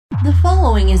The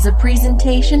following is a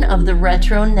presentation of the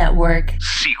Retro Network.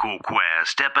 Sequel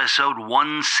Quest, episode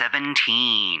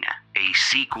 117. A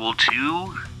sequel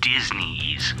to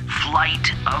Disney's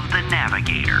Flight of the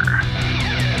Navigator.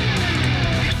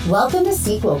 Welcome to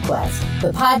Sequel Quest,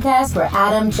 the podcast where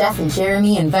Adam, Jeff, and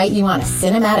Jeremy invite you on a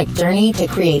cinematic journey to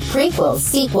create prequels,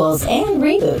 sequels, and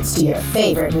reboots to your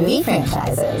favorite movie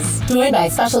franchises. Joined by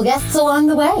special guests along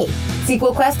the way.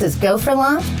 Sequel Quest is go for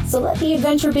launch, so let the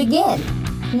adventure begin.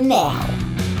 Now.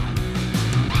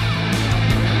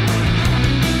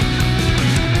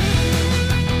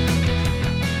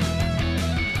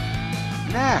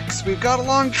 Max, we've got a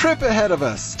long trip ahead of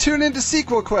us. Tune into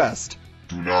Sequel Quest.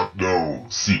 Do not know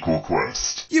Sequel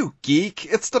Quest. You geek,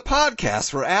 it's the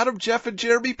podcast where Adam, Jeff, and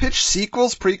Jeremy pitch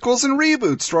sequels, prequels, and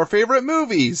reboots to our favorite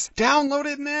movies. Download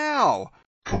it now.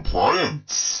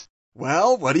 Compliance.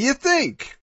 Well, what do you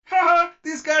think? Haha,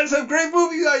 these guys have great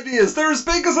movie ideas. They're as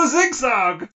big as a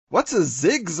zigzag. What's a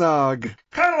zigzag?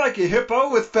 Kind of like a hippo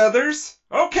with feathers.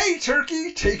 Okay,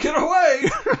 Turkey, take it away.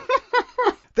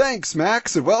 Thanks,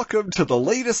 Max, and welcome to the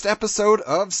latest episode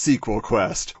of Sequel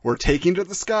Quest. We're taking to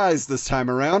the skies this time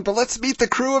around, but let's meet the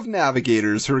crew of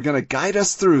navigators who are going to guide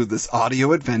us through this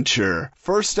audio adventure.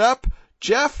 First up,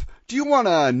 Jeff, do you want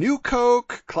a new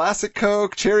Coke, classic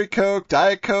Coke, cherry Coke,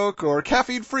 Diet Coke, or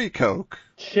caffeine-free Coke?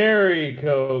 Cherry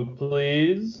Coke,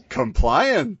 please.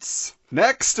 Compliance.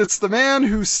 Next, it's the man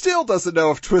who still doesn't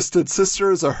know if Twisted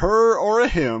Sister is a her or a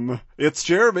him. It's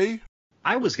Jeremy.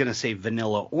 I was going to say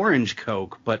vanilla orange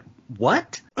Coke, but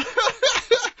what?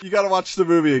 You gotta watch the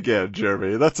movie again,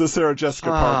 Jeremy. That's a Sarah Jessica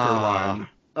Parker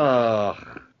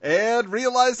line. And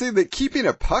realizing that keeping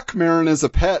a puck Marin as a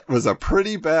pet was a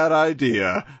pretty bad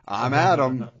idea. I'm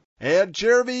Adam. And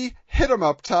Jeremy, hit 'em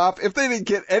up top. If they didn't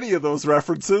get any of those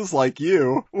references like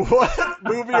you, what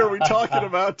movie are we talking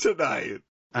about tonight?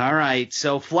 All right,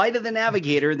 so Flight of the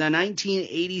Navigator, the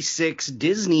 1986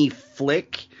 Disney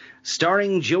flick,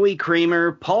 starring Joey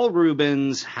Kramer, Paul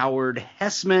Reubens, Howard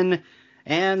Hessman,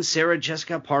 and Sarah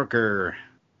Jessica Parker.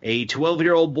 A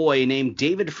 12-year-old boy named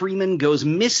David Freeman goes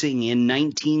missing in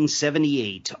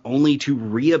 1978, only to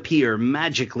reappear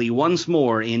magically once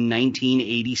more in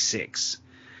 1986.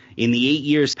 In the 8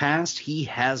 years past, he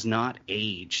has not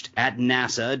aged. At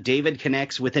NASA, David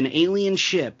connects with an alien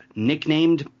ship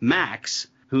nicknamed Max,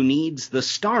 who needs the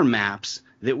star maps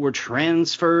that were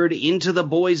transferred into the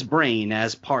boy's brain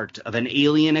as part of an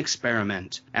alien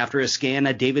experiment. After a scan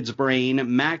of David's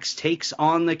brain, Max takes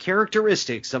on the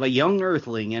characteristics of a young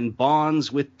Earthling and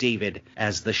bonds with David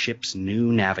as the ship's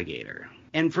new navigator.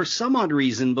 And for some odd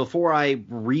reason, before I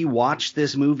rewatched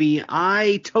this movie,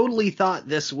 I totally thought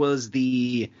this was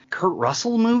the Kurt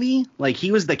Russell movie. Like,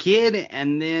 he was the kid,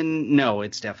 and then, no,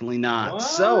 it's definitely not. What?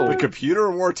 So The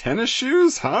computer wore tennis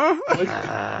shoes, huh?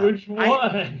 Which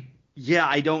one? Yeah,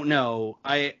 I don't know.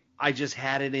 I just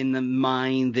had it in the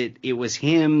mind that it was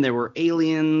him. There were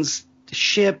aliens,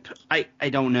 ship. I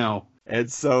don't know. And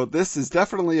so this is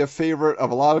definitely a favorite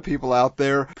of a lot of people out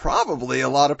there. Probably a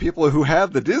lot of people who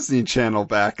had the Disney Channel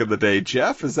back in the day.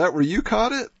 Jeff, is that where you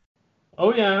caught it?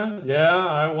 Oh, yeah. Yeah,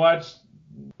 I watched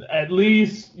at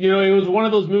least, it was one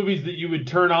of those movies that you would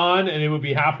turn on and it would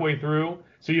be halfway through.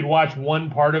 So you'd watch one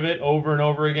part of it over and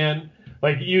over again.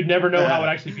 Like, you'd never know how it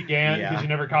actually began because you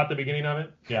never caught the beginning of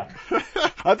it. Yeah.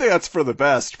 I think that's for the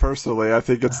best, personally. I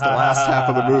think it's the last half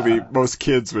of the movie most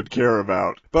kids would care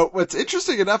about. But what's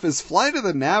interesting enough is Flight of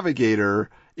the Navigator,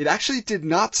 it actually did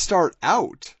not start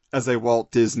out as a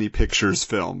Walt Disney Pictures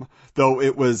film, though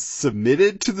it was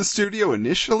submitted to the studio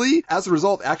initially. As a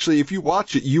result, actually, if you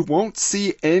watch it, you won't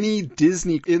see any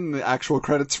Disney in the actual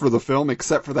credits for the film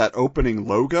except for that opening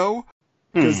logo.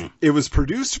 Because it was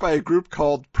produced by a group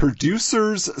called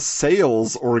Producers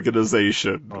Sales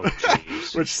Organization,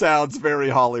 which sounds very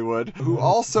Hollywood, who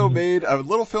also made a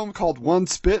little film called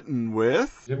Once Bitten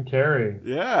with Jim Carrey.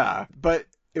 Yeah, but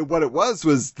what it was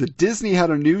the Disney had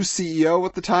a new CEO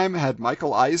at the time, had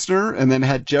Michael Eisner, and then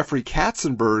had Jeffrey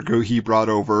Katzenberg, who he brought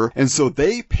over, and so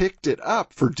they picked it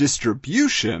up for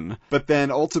distribution, but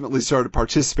then ultimately started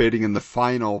participating in the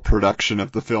final production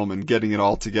of the film and getting it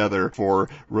all together for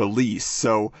release.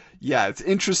 So yeah, it's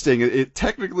interesting. It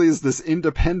technically is this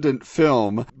independent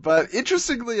film, but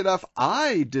interestingly enough,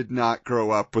 I did not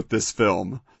grow up with this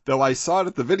film. Though I saw it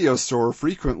at the video store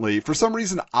frequently, for some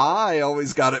reason I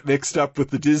always got it mixed up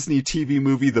with the Disney TV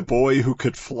movie The Boy Who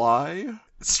Could Fly.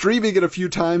 streaming it a few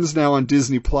times now on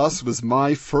Disney Plus was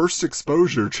my first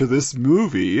exposure to this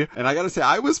movie. And I gotta say,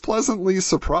 I was pleasantly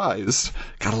surprised.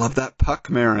 Gotta love that Puck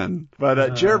Marin.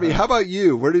 But Jeremy, how about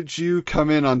you? Where did you come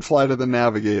in on Flight of the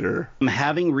Navigator?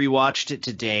 Having rewatched it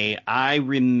today, I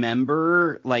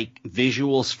remember like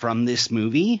visuals from this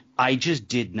movie. I just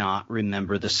did not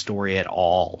remember the story at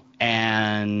all.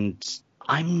 And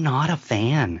I'm not a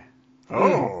fan.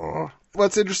 Oh.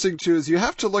 What's interesting, too, is you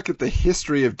have to look at the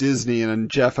history of Disney,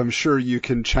 and Jeff, I'm sure you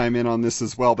can chime in on this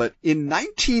as well, but in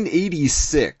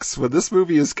 1986, when this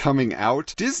movie is coming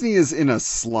out, Disney is in a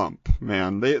slump,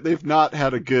 man. They've not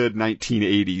had a good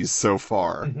 1980s so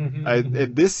far.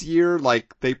 This year,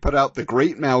 like, they put out The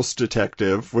Great Mouse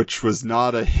Detective, which was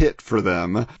not a hit for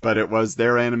them, but it was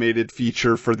their animated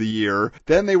feature for the year.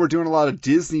 Then they were doing a lot of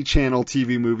Disney Channel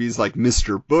TV movies like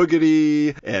Mr.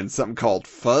 Boogedy and something called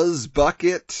Fuzz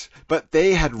Bucket, but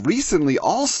they had recently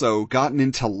also gotten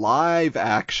into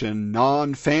live-action,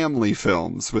 non-family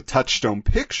films with Touchstone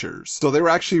Pictures. So they were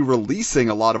actually releasing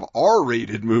a lot of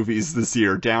R-rated movies this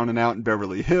year. Down and Out in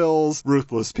Beverly Hills,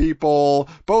 Ruthless People,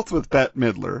 both with Bette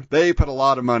Midler. They put a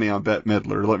lot of money on Bette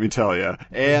Midler, let me tell you.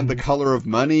 And The Color of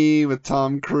Money with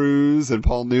Tom Cruise and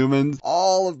Paul Newman.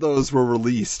 All of those were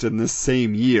released in this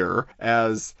same year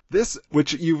as this,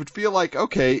 which you would feel like,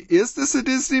 okay, is this a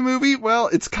Disney movie? Well,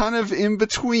 it's kind of in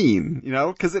between, you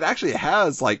know, because it actually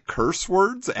has like curse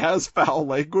words, it has foul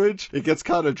language, it gets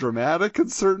kind of dramatic at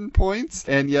certain points,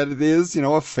 and yet it is, you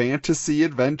know, a fantasy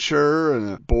adventure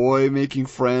and a boy making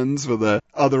friends with a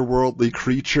otherworldly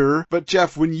creature. But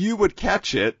Jeff, when you would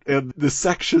catch it and the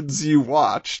sections you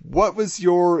watched, what was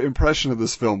your impression of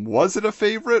this film? Was it a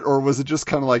favorite, or was it just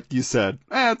kind of like you said,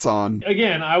 it's on?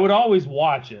 Again, I would always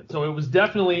watch it, so it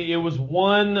was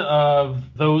one of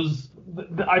those.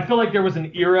 I feel like there was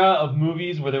an era of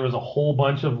movies where there was a whole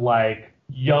bunch of like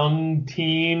young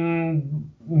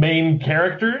teen main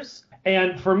characters.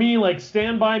 And for me, like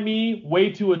Stand By Me,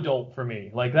 way too adult for me.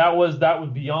 Like that was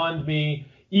beyond me.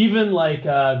 Even like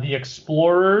The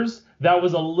Explorers, that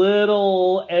was a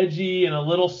little edgy and a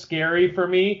little scary for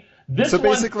me. So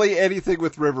basically anything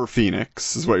with River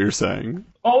Phoenix is what you're saying.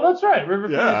 Oh, that's right. River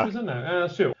Phoenix was in there.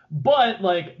 That's true. But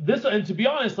like this, and to be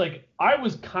honest, like I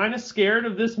was kind of scared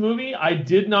of this movie. I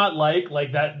did not like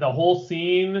that the whole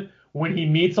scene when he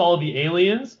meets all of the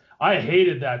aliens. I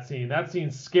hated that scene. That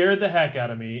scene scared the heck out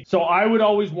of me. So I would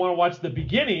always want to watch the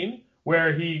beginning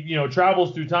where he, you know,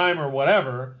 travels through time or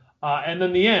whatever, and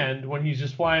then the end when he's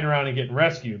just flying around and getting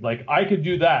rescued. Like I could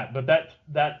do that, but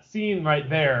that scene right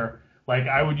there. Like,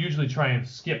 I would usually try and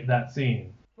skip that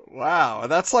scene. Wow,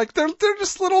 that's like, they're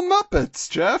just little Muppets,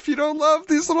 Jeff. You don't love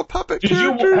these little puppet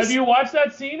characters? Have you watched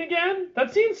that scene again?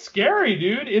 That scene's scary,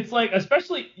 dude. It's like,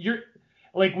 especially,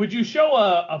 would you show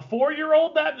a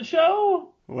 4-year-old that show?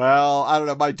 Well, I don't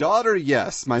know. My daughter,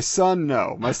 yes. My son,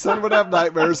 no. My son would have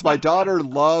nightmares. My daughter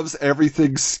loves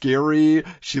everything scary.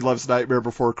 She loves Nightmare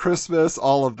Before Christmas,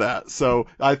 all of that. So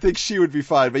I think she would be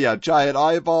fine. But yeah, giant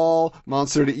eyeball,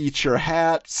 monster to eat your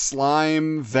hat,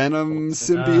 slime, venom,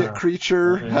 symbiote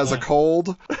creature, has a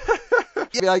cold.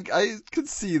 I mean, I can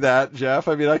see that, Jeff.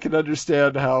 I mean, I can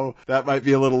understand how that might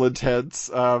be a little intense.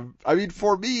 I mean,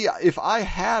 for me, if I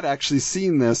had actually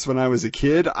seen this when I was a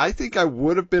kid, I think I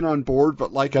would have been on board,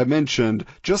 but like I mentioned,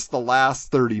 just the last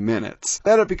 30 minutes.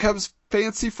 Then it becomes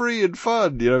fancy-free and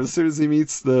fun, you know, as soon as he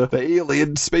meets the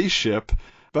alien spaceship.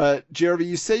 But, Jeremy,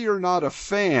 you say you're not a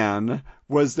fan.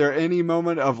 Was there any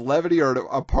moment of levity or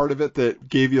a part of it that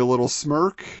gave you a little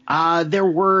smirk? There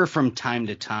were from time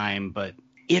to time, but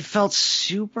it felt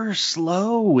super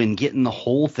slow in getting the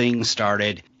whole thing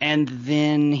started. And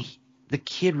then the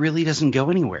kid really doesn't go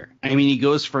anywhere. I mean, he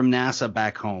goes from NASA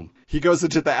back home. He goes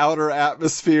into the outer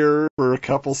atmosphere for a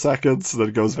couple seconds,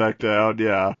 then goes back down,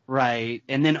 yeah. Right.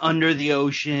 And then under the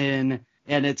ocean.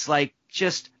 And it's like,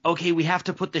 just, okay, we have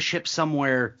to put the ship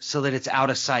somewhere so that it's out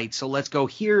of sight. So let's go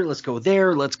here, let's go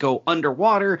there, let's go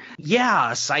underwater.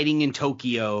 Yeah, sighting in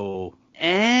Tokyo.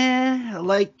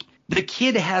 Like, the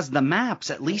kid has the maps.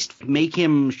 At least make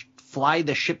him fly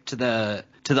the ship to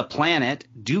the planet,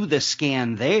 do the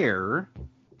scan there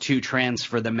to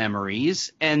transfer the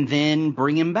memories, and then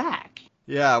bring him back.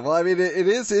 Yeah, well, I mean, it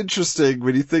is interesting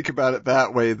when you think about it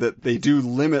that way, that they do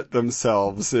limit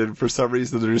themselves, and for some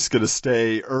reason they're just going to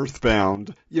stay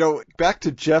earthbound. You know, back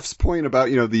to Jeff's point about,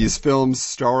 you know, these films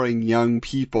starring young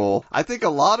people, I think a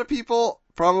lot of people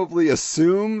probably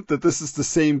assume that this is the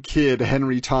same kid,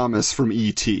 Henry Thomas from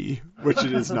E.T., which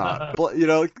it is not. You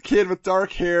know, kid with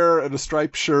dark hair and a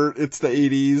striped shirt, it's the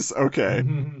 80s, okay.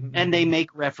 And they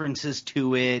make references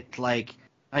to it, like,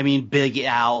 I mean, Big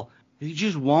Al He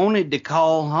just wanted to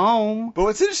call home. But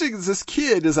what's interesting is this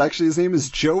kid is actually, his name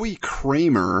is Joey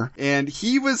Kramer, and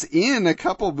he was in a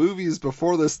couple movies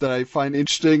before this that I find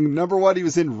interesting. Number one, he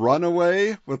was in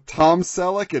Runaway with Tom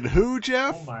Selleck and who,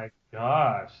 Jeff? Oh my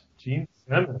gosh, Gene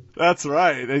Simmons. That's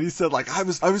right. And he said, like, I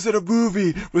was in a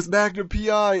movie with Magnum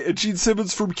P.I. and Gene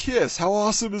Simmons from Kiss. How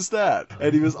awesome is that?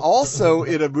 And he was also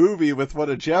in a movie with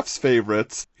one of Jeff's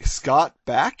favorites, Scott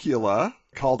Bakula,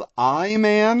 called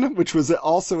I-Man, which was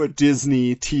also a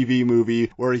Disney TV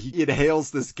movie where he inhales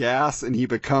this gas and he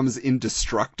becomes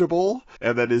indestructible.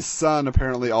 And then his son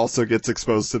apparently also gets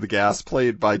exposed to the gas,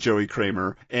 played by Joey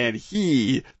Kramer, and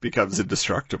he becomes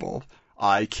indestructible.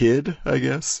 Kid, I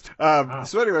guess.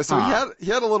 So anyway, he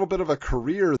had a little bit of a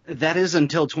career. That is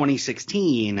until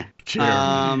 2016.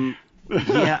 Jeremy.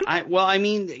 Yeah, I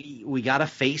mean, we gotta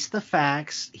face the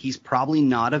facts. He's probably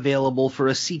not available for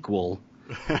a sequel.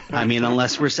 I mean,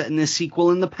 unless we're setting this sequel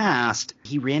in the past.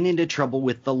 He ran into trouble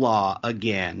with the law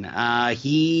again.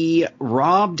 He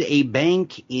robbed a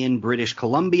bank in British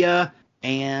Columbia,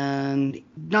 and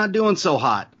not doing so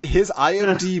hot. His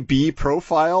IMDb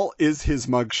profile is his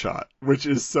mugshot, which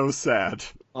is so sad.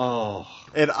 Oh.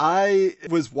 And I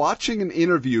was watching an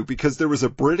interview because there was a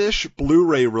British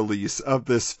Blu-ray release of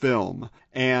this film,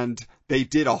 and they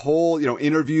did a whole,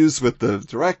 interviews with the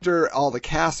director, all the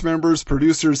cast members,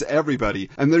 producers, everybody.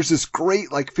 And there's this great,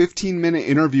 15-minute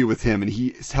interview with him, and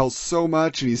he tells so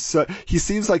much, and he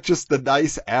seems like just the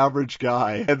nice, average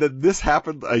guy. And then this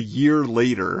happened a year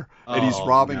later, and he's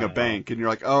robbing a bank, and you're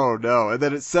like, oh no. And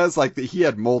then it says, that he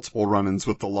had multiple run-ins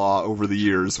with the law over the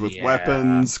years, with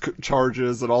weapons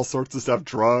charges and all sorts of stuff,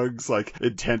 drugs,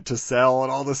 intent to sell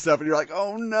and all this stuff. And you're like,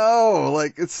 oh no.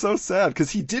 It's so sad,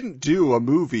 because he didn't do a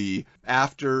movie.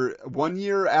 After 1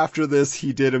 year after this,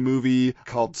 he did a movie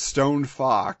called Stone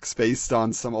Fox based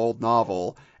on some old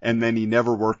novel, and then he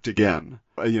never worked again.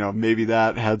 Maybe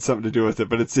that had something to do with it,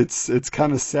 but it's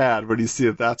kind of sad when you see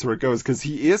that that's where it goes, because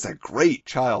he is a great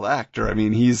child actor. I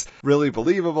mean, he's really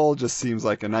believable, just seems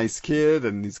like a nice kid,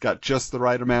 and he's got just the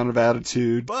right amount of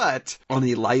attitude. But on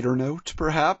a lighter note,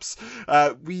 perhaps,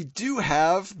 we do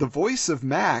have the voice of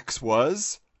Max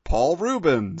was Paul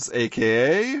Reubens,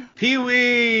 a.k.a.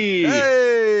 Pee-wee!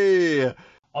 Hey!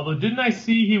 Although, didn't I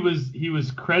see he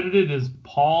was credited as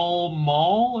Paul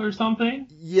Mall or something?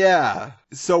 Yeah.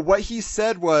 So what he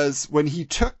said was, when he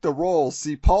took the role,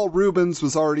 Paul Reubens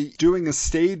was already doing a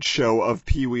stage show of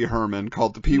Pee Wee Herman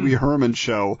called The Pee Wee Herman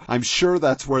Show. I'm sure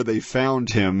that's where they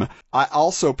found him.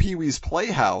 Also, Pee Wee's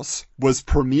Playhouse was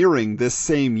premiering this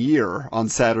same year on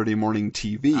Saturday morning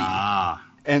TV.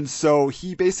 And so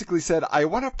he basically said, I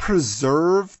want to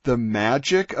preserve the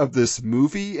magic of this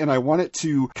movie, and I want it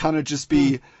to kind of just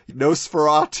be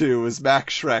Nosferatu as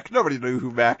Max Schreck. Nobody knew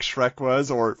who Max Schreck was,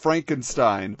 or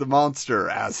Frankenstein, the monster,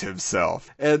 as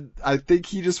himself. And I think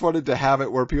he just wanted to have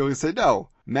it where people can say, no,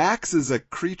 Max is a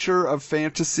creature of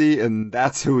fantasy, and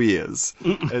that's who he is.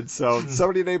 And so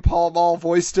somebody named Paul Mall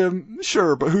voiced him,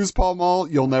 sure, but who's Paul Mall?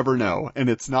 You'll never know. And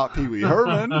it's not Pee Wee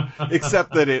Herman,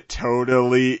 except that it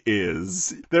totally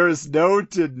is. There is no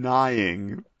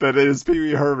denying that it is Pee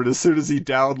Wee Herman as soon as he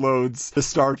downloads the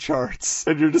star charts.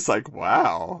 And you're just like,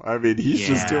 wow. I mean, he's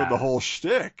just doing the whole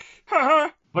shtick.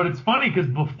 But it's funny because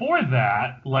before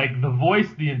that, the voice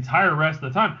the entire rest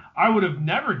of the time, I would have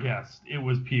never guessed it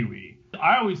was Pee Wee.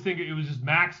 I always think it was just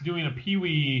Max doing a Pee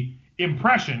Wee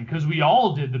impression, because we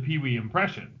all did the Pee Wee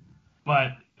impression.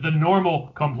 But the normal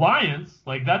compliance,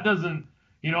 that doesn't,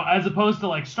 as opposed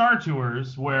to Star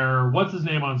Tours, where what's his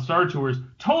name on Star Tours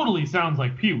totally sounds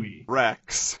like Pee Wee.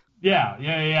 Rex.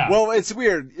 Yeah. Well, it's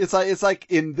weird. It's like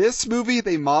in this movie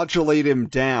they modulate him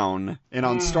down, and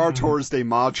on Star Tours they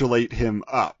modulate him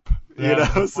up.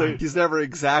 So he's never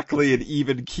exactly an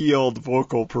even-keeled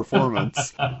vocal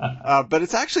performance. But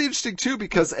it's actually interesting, too,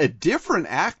 because a different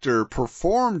actor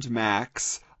performed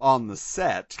Max on the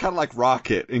set, kind of like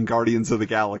Rocket in Guardians of the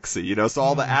Galaxy, so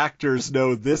all the actors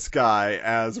know this guy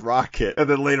as Rocket, and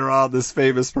then later on this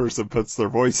famous person puts their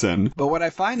voice in. But what I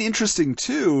find interesting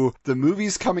too, the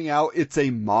movie's coming out, it's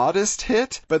a modest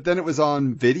hit, but then it was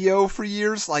on video for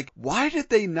years. Why did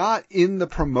they not in the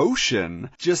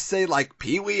promotion just say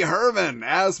Pee Wee Herman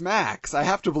as Max? I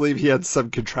have to believe he had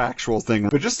some contractual thing,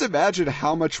 but just imagine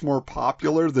how much more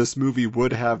popular this movie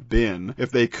would have been if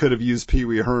they could have used Pee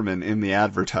Wee Herman in the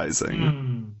advertising.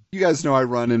 You guys know I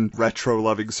run in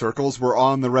retro-loving circles. We're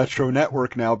on the Retro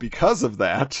Network now because of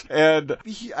that. And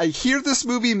I hear this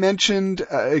movie mentioned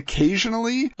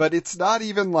occasionally, but it's not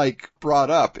even, like, brought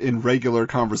up in regular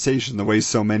conversation the way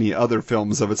so many other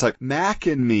films of its type. Mac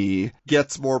and Me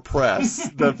gets more press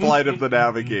than Flight of the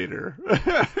Navigator.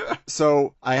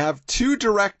 So I have two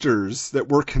directors that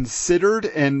were considered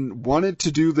and wanted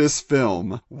to do this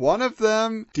film. One of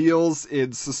them deals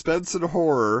in suspense and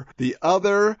horror, the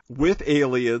other with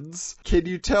aliens. Can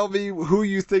you tell me who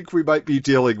you think we might be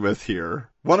dealing with here?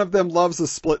 One of them loves a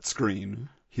split screen.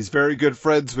 He's very good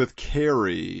friends with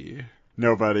Carrie.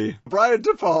 Nobody. Brian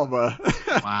De Palma.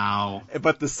 Wow.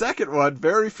 But the second one,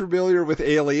 very familiar with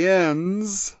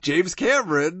aliens, James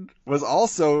Cameron, was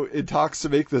also in talks to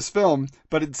make this film,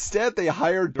 but instead they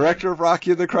hired director of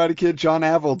Rocky and the Karate Kid, John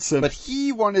Avildsen, but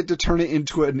he wanted to turn it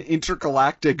into an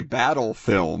intergalactic battle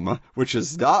film, which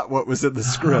is not what was in the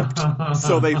script.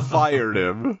 So they fired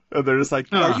him. And they're just like,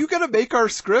 are you going to make our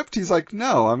script? He's like,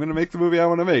 no, I'm going to make the movie I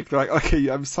want to make. They're like, okay,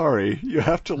 I'm sorry. You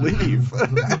have to leave.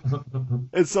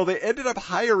 And so they ended up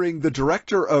hiring the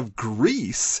director of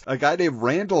Grease, a guy named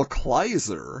Randall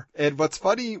Kleiser. And what's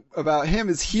funny about him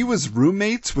is he was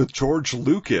roommates with George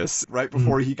Lucas right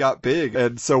before he got big.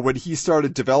 And so when he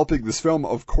started developing this film,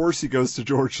 of course he goes to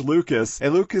George Lucas.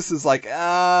 And Lucas is like,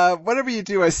 whatever you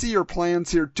do, I see your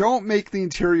plans here. Don't make the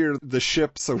interior of the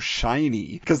ship so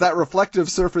shiny, because that reflective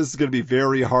surface is going to be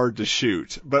very hard to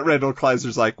shoot. But Randall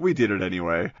Kleiser's like, we did it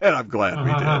anyway. And I'm glad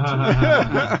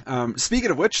we did.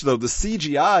 Speaking of which, though, the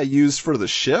CGI used for the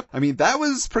ship, I mean, that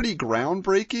was pretty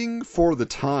groundbreaking for the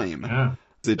time. Yeah.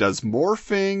 It does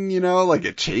morphing, you know, like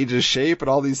it changes shape and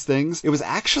all these things. It was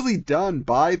actually done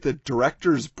by the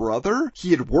director's brother. He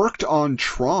had worked on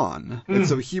Tron. And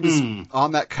so he was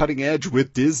on that cutting edge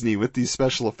with Disney with these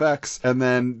special effects. And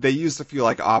then they used a few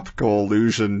like optical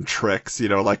illusion tricks, you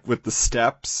know, like with the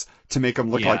steps to make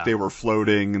them look like they were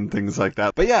floating and things like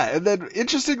that. But yeah, and then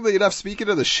interestingly enough, speaking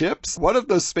of the ships, one of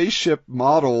those spaceship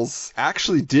models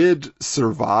actually did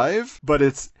survive, but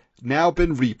it's now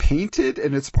been repainted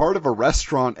and it's part of a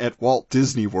restaurant at Walt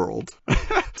Disney World.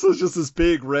 So it's just this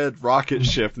big red rocket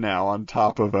ship now on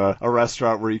top of a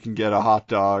restaurant where you can get a hot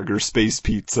dog or space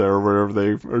pizza or whatever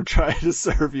they are trying to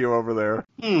serve you over there.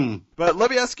 But let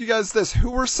me ask you guys this.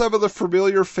 Who were some of the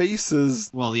familiar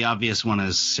faces? Well, the obvious one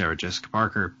is Sarah Jessica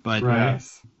Parker, but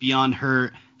Beyond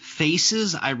her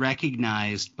faces I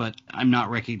recognized, but I'm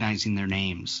not recognizing their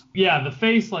names. Yeah, the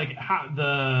face, like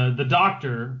the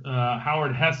doctor,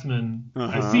 Howard Hessman.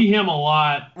 I see him a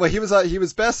lot. Well, he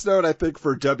was best known, I think,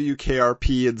 for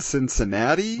WKRP in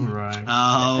Cincinnati. Right.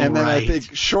 Oh, and then I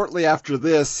think shortly after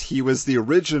this, he was the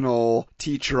original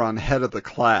teacher on Head of the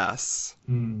Class.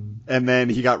 And then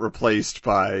he got replaced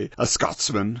by a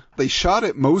Scotsman. They shot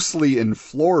it mostly in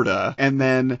Florida, and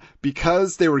then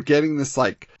because they were getting this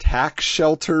like tax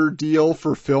shelter deal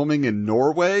for filming in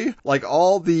Norway, like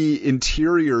all the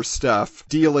interior stuff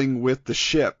dealing with the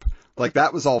ship, like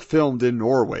that was all filmed in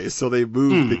Norway. So they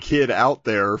moved the kid out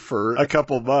there for a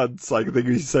couple months. Like I think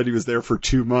he said he was there for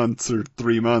 2 months or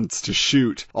 3 months to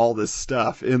shoot all this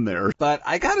stuff in there. But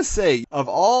I gotta say, of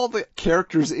all the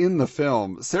characters in the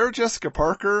film, Sarah Jessica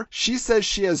Parker, she says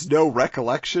she has no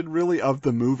recollection really of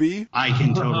the movie. I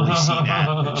can totally see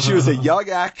that. She was a young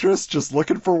actress just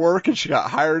looking for work, and she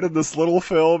got hired in this little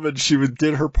film, and she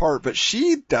did her part. But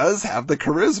she does have the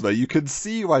charisma. You can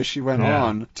see why she went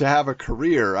on to have a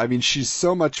career. I mean, she's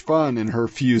so much fun in her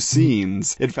few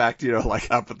scenes. In fact, you know, like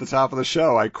up at the top of the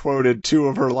show, I quoted 2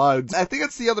 of her lines. I think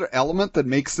it's the other element that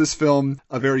makes this film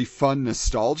a very fun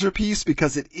nostalgia piece,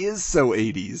 because it is so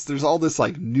 80s. There's all this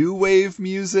like new wave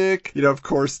music. You know, of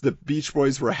course, the Beach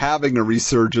Boys were having a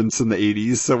resurgence in the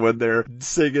 80s, so when they're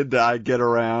singing I Get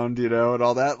Around, you know, and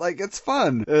all that, like, it's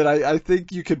fun. And I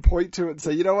think you can point to it and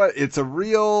say, you know what, it's a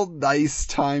real nice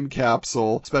time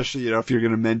capsule, especially, you know, if you're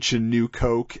going to mention New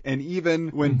Coke. And even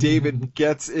when David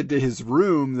gets into his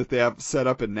room that they have set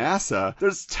up in NASA,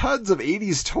 there's tons of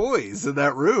 80s toys in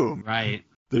that room. Right.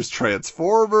 There's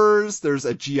Transformers, there's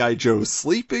a G.I. Joe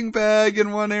sleeping bag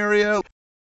in one area.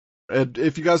 And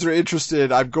if you guys are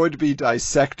interested, I'm going to be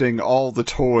dissecting all the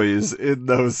toys in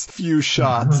those few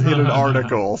shots in an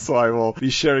article, so I will be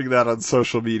sharing that on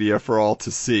social media for all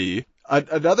to see.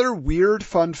 Another weird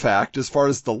fun fact as far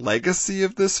as the legacy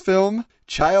of this film,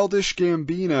 Childish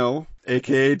Gambino,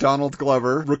 aka Donald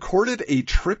Glover, recorded a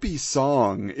trippy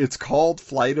song. It's called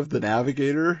Flight of the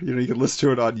Navigator. You know, you can listen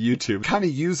to it on YouTube. Kind of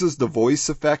uses the voice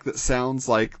effect that sounds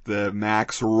like the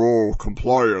Max Roll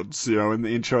compliance. You know, in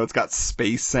the intro, it's got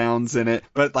space sounds in it.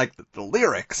 But, like, the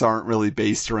lyrics aren't really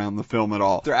based around the film at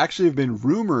all. There actually have been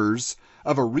rumors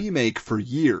of a remake for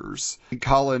years.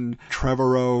 Colin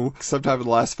Trevorrow, sometime in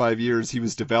the last 5 years, he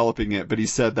was developing it, but he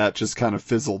said that just kind of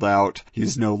fizzled out.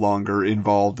 He's no longer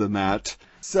involved in that.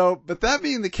 So, but that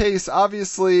being the case,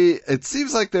 obviously, it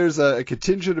seems like there's a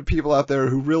contingent of people out there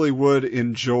who really would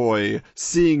enjoy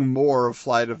seeing more of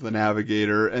Flight of the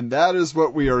Navigator, and that is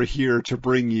what we are here to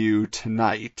bring you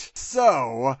tonight.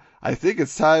 So, I think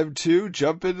it's time to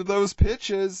jump into those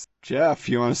pitches. Jeff,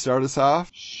 you want to start us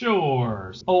off?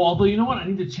 Sure. Oh, although, you know what? I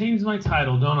need to change my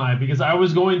title, don't I? Because I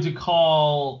was going to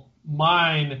call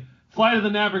mine Flight of the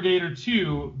Navigator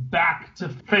 2 Back to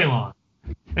Phelan.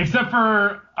 Except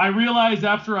for, I realized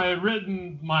after I had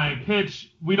written my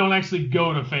pitch, we don't actually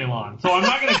go to Phelan. So I'm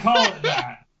not going to call it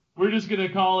that. We're just going to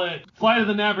call it Flight of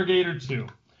the Navigator 2.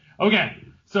 Okay,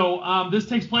 so this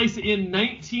takes place in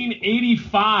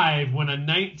 1985 when a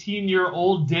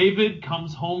 19-year-old David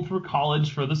comes home from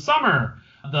college for the summer.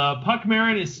 The Puck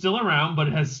Marin is still around, but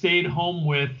has stayed home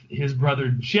with his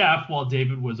brother Jeff while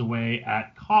David was away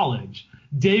at college.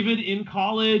 David in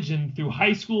college and through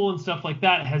high school and stuff like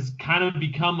that has kind of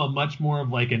become a much more of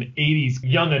like an 80s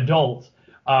young adult,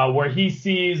 where he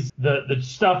sees the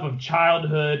stuff of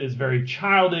childhood is very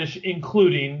childish,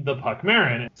 including the Puck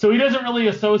Marin. So he doesn't really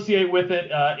associate with it.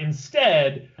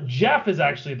 Instead, Jeff is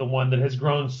actually the one that has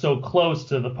grown so close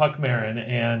to the Puck Marin.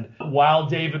 And while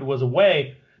David was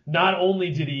away, not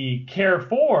only did he care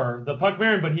for the Puck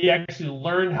Marin, but he actually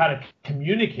learned how to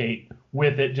communicate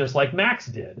with it just like Max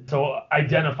did. So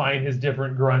identifying his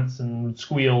different grunts and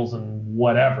squeals and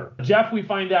whatever. Jeff, we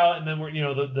find out, and then we're,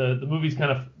 the movie's kind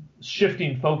of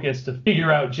shifting focus to figure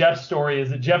out Jeff's story, is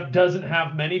that Jeff doesn't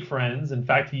have many friends. In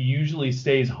fact, he usually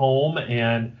stays home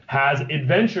and has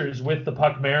adventures with the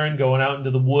Puck Marin, going out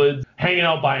into the woods, hanging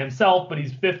out by himself, but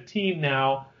he's 15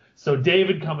 now. So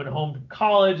David coming home from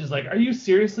college is like, are you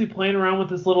seriously playing around with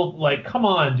this little, like, come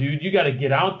on, dude, you got to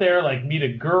get out there, like, meet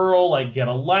a girl, like, get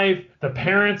a life. The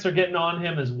parents are getting on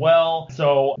him as well.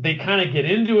 So they kind of get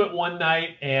into it one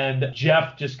night, and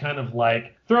Jeff just kind of,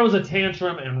 like, throws a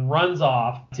tantrum and runs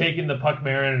off, taking the Puck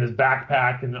Marin in his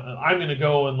backpack, and I'm going to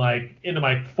go and, like, into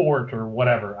my fort or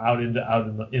whatever, out in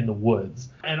the woods.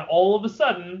 And all of a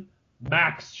sudden,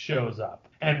 Max shows up.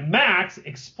 And Max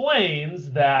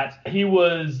explains that he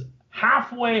was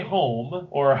halfway home,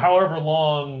 or however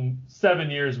long 7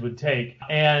 years would take,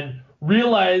 and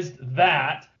realized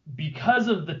that because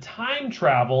of the time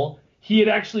travel, he had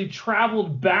actually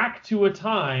traveled back to a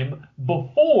time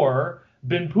before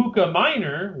Benpuka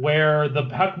Minor, where the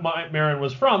Puck Marin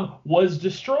was from, was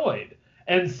destroyed.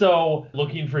 And so,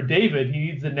 looking for David, he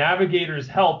needs the Navigator's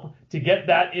help to get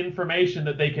that information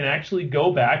that they can actually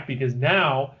go back, because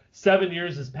now 7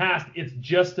 years has passed, it's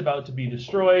just about to be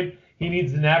destroyed. He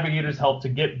needs the Navigator's help to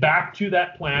get back to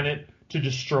that planet to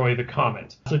destroy the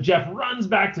comet. So Jeff runs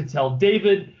back to tell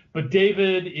David, but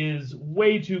David is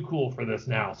way too cool for this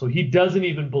now. So he doesn't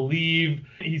even believe.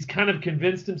 He's kind of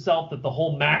convinced himself that the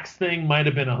whole Max thing might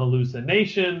have been a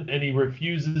hallucination, and he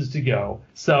refuses to go.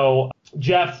 So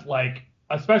Jeff, like,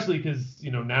 especially because,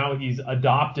 now he's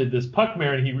adopted this Puck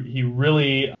Marin, he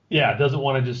really, doesn't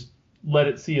want to just let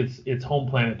it see its home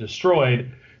planet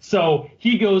destroyed. So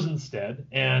he goes instead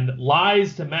and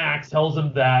lies to Max, tells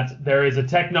him that there is a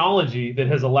technology that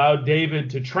has allowed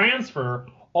David to transfer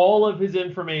all of his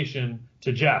information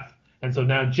to Jeff. And so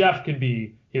now Jeff can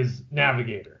be his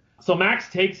navigator. So Max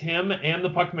takes him and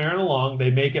the Puck Marin along. They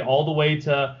make it all the way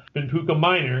to Benpuka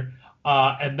Minor.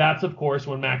 And that's, of course,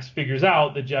 when Max figures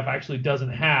out that Jeff actually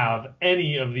doesn't have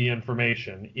any of the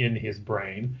information in his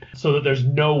brain, so that there's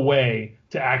no way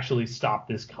to actually stop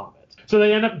this comet. So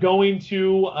they end up going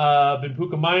to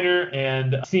Benpuka Minor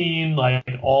and seeing, like,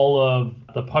 all of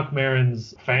the Puck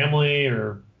Marin's family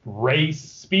or race,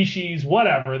 species,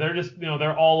 whatever. They're just,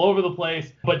 they're all over the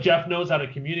place. But Jeff knows how to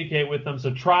communicate with them,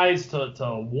 so tries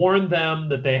to warn them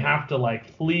that they have to,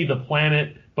 like, flee the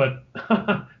planet. But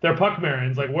they're Puck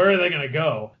Marins. Like, where are they going to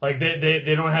go? Like,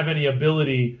 they don't have any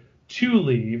ability to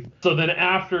leave. So then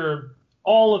after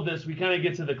all of this, we kind of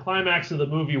get to the climax of the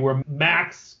movie where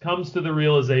Max comes to the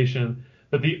realization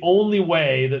that the only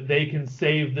way that they can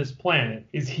save this planet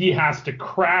is he has to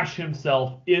crash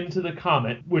himself into the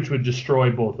comet, which would destroy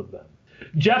both of them.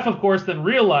 Jeff, of course, then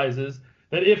realizes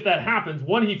that if that happens,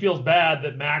 one, he feels bad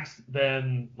that Max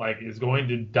then, like, is going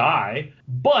to die,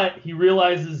 but he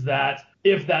realizes that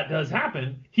if that does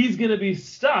happen, he's going to be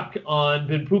stuck on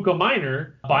Benpuka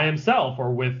Minor by himself,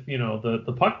 or with,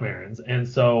 the Puck Marins. And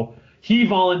so he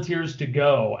volunteers to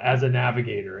go as a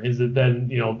navigator. Is it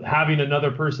then, having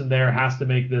another person there has to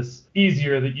make this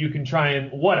easier, that you can try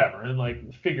and whatever, and,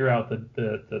 like, figure out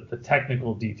the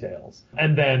technical details.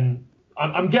 And then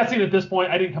I'm guessing at this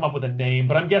point, I didn't come up with a name,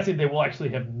 but I'm guessing they will actually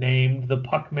have named the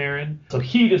Puck Marin. So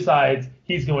he decides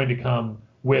he's going to come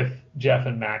with Jeff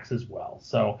and Max as well.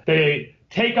 So they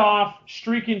take off,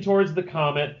 streaking towards the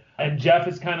comet, and Jeff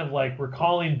is kind of like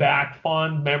recalling back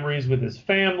fond memories with his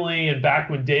family and back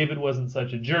when David wasn't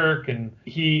such a jerk. And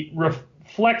he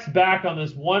reflects back on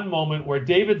this one moment where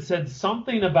David said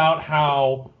something about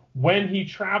how when he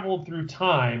traveled through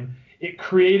time, it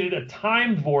created a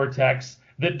time vortex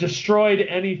that destroyed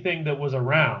anything that was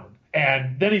around.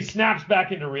 And then he snaps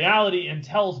back into reality and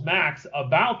tells Max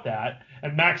about that.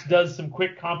 And Max does some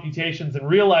quick computations and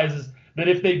realizes that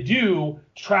if they do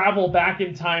travel back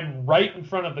in time right in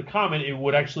front of the comet, it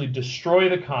would actually destroy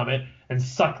the comet and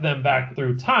suck them back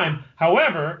through time.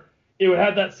 However, it would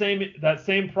have that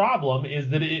same problem, is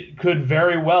that it could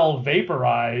very well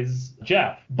vaporize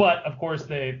Jeff. But of course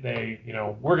they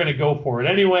we're going to go for it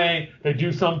anyway. They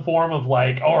do some form of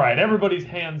like, all right, everybody's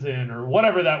hands in, or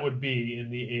whatever that would be in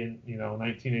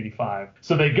 1985.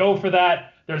 So they go for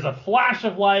that. There's a flash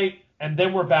of light, and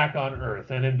then we're back on Earth.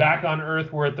 And in back on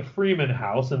Earth, we're at the Freeman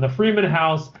house, and the Freeman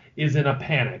house is in a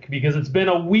panic because it's been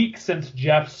a week since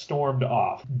Jeff stormed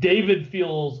off. David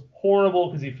feels horrible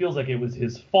because he feels like it was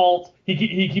his fault.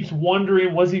 He keeps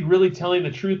wondering, was he really telling the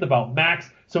truth about Max?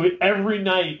 So every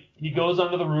night he goes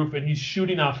onto the roof and he's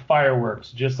shooting off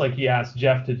fireworks, just like he asked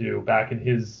Jeff to do back in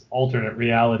his alternate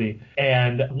reality.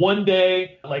 And one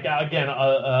day, like again,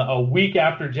 a week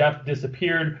after Jeff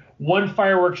disappeared, one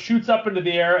firework shoots up into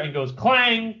the air and goes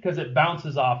clang because it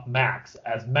bounces off Max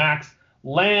as Max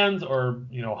lands or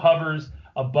hovers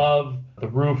above the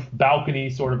roof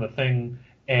balcony sort of a thing.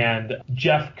 And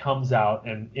Jeff comes out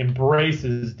and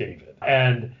embraces David.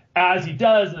 And as he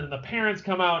does, and the parents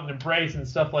come out and embrace and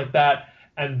stuff like that.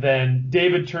 And then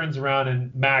David turns around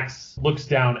and Max looks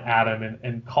down at him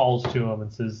and calls to him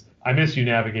and says, "I miss you,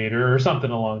 Navigator," or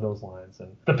something along those lines.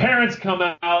 And the parents come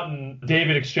out and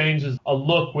David exchanges a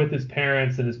look with his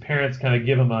parents, and his parents kind of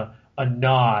give him a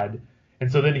nod.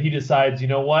 And so then he decides, you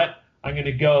know what? I'm going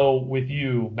to go with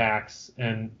you, Max,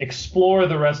 and explore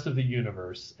the rest of the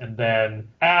universe. And then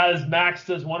as Max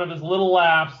does one of his little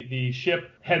laughs, the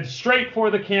ship heads straight for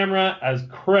the camera as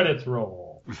credits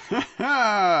roll.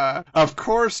 Of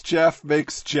course, Jeff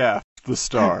makes Jeff the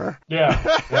star.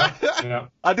 Yeah.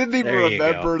 I didn't even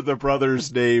remember the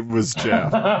brother's name was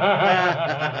Jeff.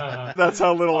 That's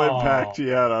how little impact he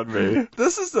had on me.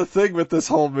 This is the thing with this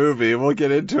whole movie. We'll get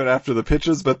into it after the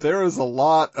pitches, but there is a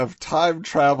lot of time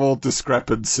travel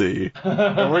discrepancy.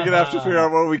 And we're going to have to figure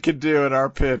out what we can do in our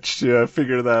pitch to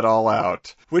figure that all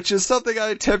out. Which is something I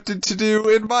attempted to do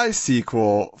in my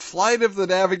sequel, Flight of the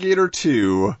Navigator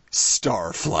 2,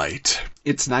 Starflight.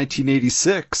 It's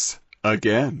 1986.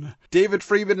 Again. David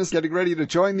Freeman is getting ready to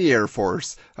join the Air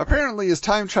Force. Apparently his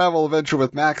time travel adventure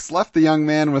with Max left the young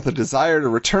man with a desire to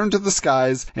return to the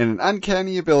skies and an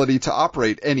uncanny ability to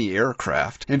operate any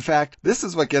aircraft. In fact, this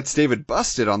is what gets David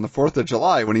busted on the 4th of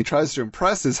July when he tries to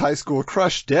impress his high school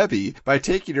crush Debbie by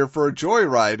taking her for a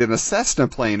joyride in a Cessna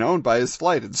plane owned by his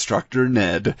flight instructor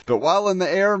Ned. But while in the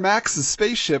air, Max's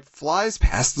spaceship flies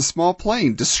past the small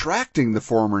plane, distracting the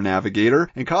former navigator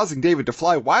and causing David to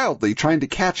fly wildly trying to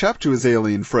catch up to his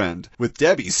alien friend, with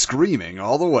Debbie screaming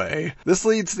all the way. This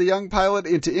leads the young pilot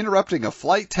into interrupting a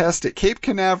flight test at Cape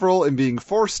Canaveral and being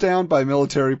forced down by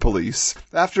military police.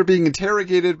 After being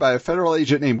interrogated by a federal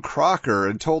agent named Crocker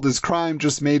and told his crime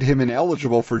just made him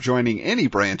ineligible for joining any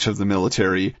branch of the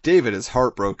military, David is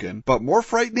heartbroken. But more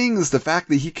frightening is the fact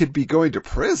that he could be going to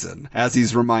prison, as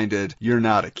he's reminded, "You're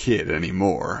not a kid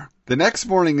anymore." The next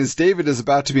morning, as David is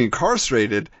about to be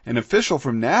incarcerated, an official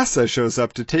from NASA shows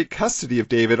up to take custody of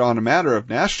David on a matter of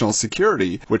national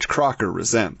security, which Crocker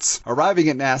resents. Arriving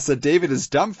at NASA, David is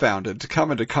dumbfounded to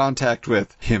come into contact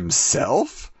with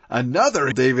himself?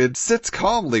 Another David sits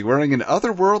calmly wearing an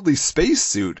otherworldly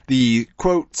spacesuit. The,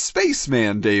 quote,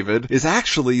 spaceman David is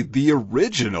actually the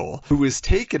original, who was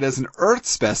taken as an Earth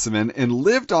specimen and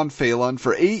lived on Phelan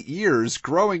for 8 years,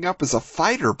 growing up as a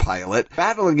fighter pilot,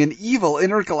 battling an evil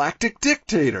intergalactic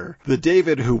dictator. The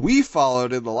David who we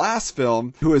followed in the last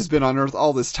film, who has been on Earth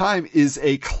all this time, is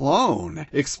a clone,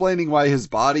 explaining why his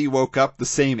body woke up the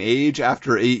same age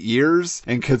after 8 years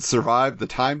and could survive the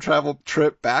time travel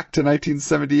trip back to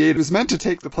 1978. BB-8 was meant to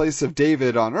take the place of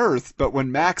David on Earth, but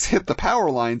when Max hit the power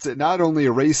lines, it not only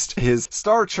erased his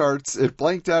star charts, it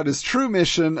blanked out his true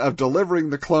mission of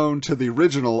delivering the clone to the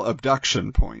original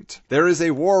abduction point. There is a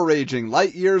war raging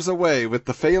light years away with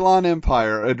the Phaelon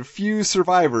Empire and few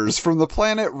survivors from the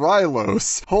planet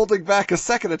Rylos, holding back a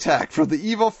second attack from the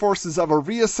evil forces of a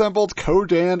reassembled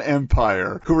Kodan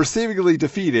Empire, who were seemingly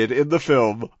defeated in the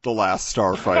film The Last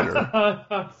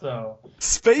Starfighter. So.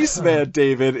 Spaceman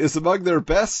David is among their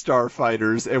best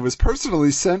starfighters and was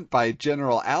personally sent by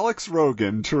General Alex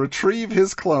Rogan to retrieve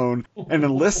his clone and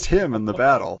enlist him in the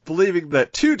battle, believing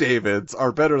that 2 Davids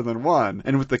are better than 1,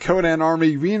 and with the Kodan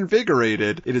army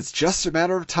reinvigorated, it is just a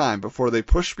matter of time before they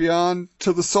push beyond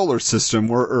to the solar system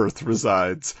where Earth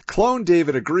resides. Clone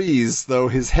David agrees, though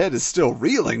his head is still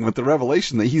reeling with the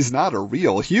revelation that he's not a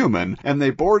real human, and they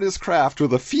board his craft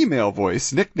with a female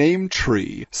voice nicknamed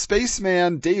Tree.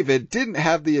 Spaceman David didn't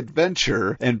have the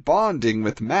adventure and bonding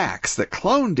with Max that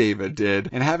Clone David did,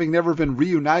 and having never been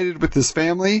reunited with his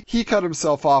family, he cut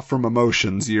himself off from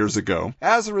emotions years ago.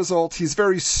 As a result, he's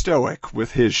very stoic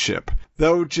with his ship.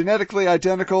 Though genetically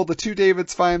identical, the 2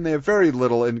 Davids find they have very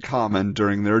little in common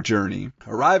during their journey.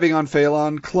 Arriving on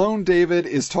Phaelon, Clone David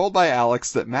is told by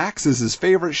Alex that Max is his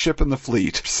favorite ship in the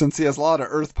fleet, since he has a lot of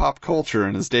Earth pop culture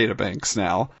in his databanks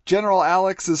now. General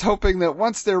Alex is hoping that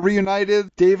once they're reunited,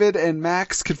 David and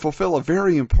Max can fulfill a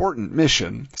very important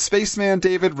mission. Spaceman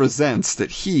David resents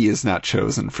that he is not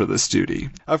chosen for this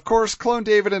duty. Of course, Clone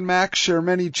David and Max share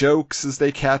many jokes as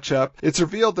they catch up. It's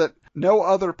revealed that no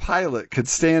other pilot could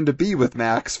stand to be with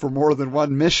Max for more than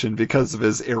 1 mission because of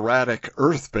his erratic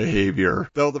Earth behavior.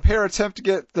 Though the pair attempt to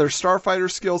get their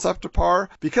starfighter skills up to par,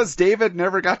 because David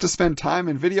never got to spend time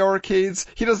in video arcades,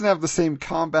 he doesn't have the same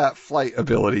combat flight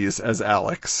abilities as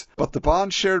Alex. But the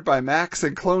bond shared by Max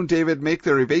and Clone David make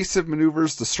their evasive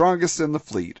maneuvers the strongest in the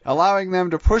fleet, allowing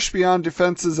them to push beyond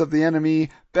defenses of the enemy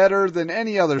better than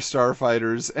any other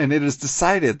starfighters, and it is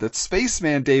decided that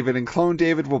Spaceman David and Clone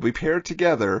David will be paired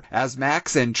together as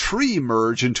Max and Tree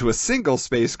merge into a single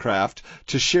spacecraft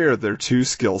to share their 2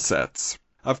 skill sets.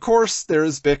 Of course, there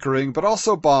is bickering, but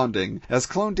also bonding, as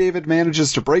Clone David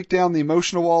manages to break down the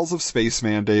emotional walls of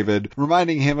Spaceman David,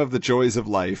 reminding him of the joys of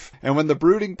life. And when the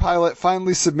brooding pilot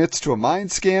finally submits to a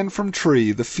mind scan from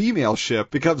Tree, the female ship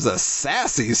becomes a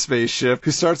sassy spaceship who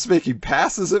starts making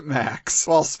passes at Max,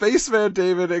 while Spaceman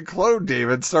David and Clone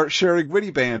David start sharing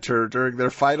witty banter during their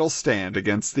final stand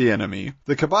against the enemy.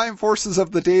 The combined forces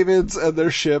of the Davids and their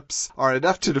ships are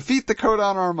enough to defeat the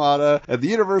Kodan Armada, and the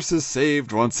universe is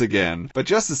saved once again.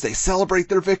 But just as they celebrate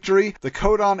their victory, the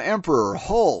Kodan Emperor,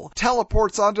 Hull,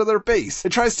 teleports onto their base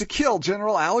and tries to kill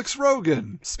General Alex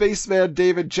Rogan. Spaceman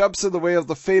David jumps in the way of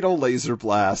the fatal laser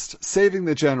blast, saving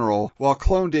the general, while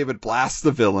Clone David blasts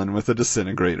the villain with a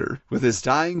disintegrator. With his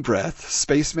dying breath,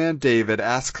 Spaceman David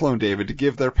asks Clone David to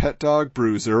give their pet dog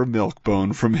Bruiser a milk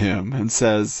bone from him and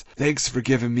says, "Thanks for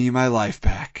giving me my life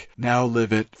back. Now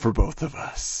live it for both of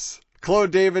us."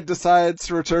 Clone David decides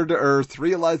to return to Earth,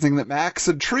 realizing that Max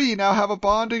and Tree now have a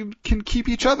bond and can keep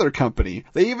each other company.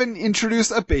 They even introduce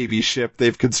a baby ship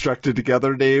they've constructed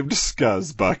together named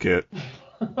Scuzzbucket.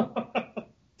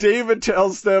 David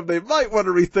tells them they might want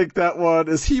to rethink that one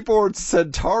as he boards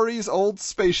Centauri's old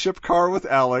spaceship car with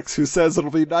Alex, who says it'll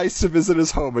be nice to visit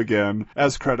his home again,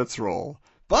 as credits roll.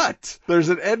 But there's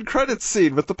an end credits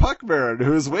scene with the Puck Baron,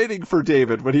 who is waiting for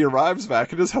David when he arrives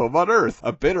back at his home on Earth.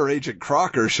 A bitter Agent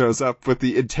Crocker shows up with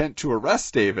the intent to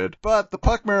arrest David, but the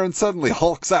Puck Baron suddenly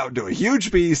hulks out into a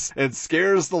huge beast and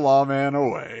scares the lawman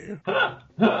away.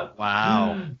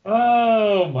 Wow.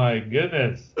 Oh, my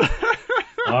goodness.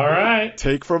 All right.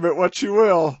 Take from it what you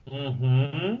will.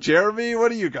 Mm-hmm. Jeremy,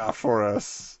 what do you got for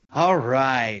us? All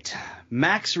right.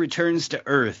 Max returns to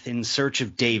Earth in search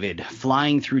of David,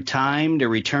 flying through time to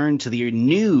return to the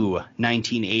new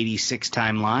 1986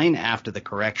 timeline after the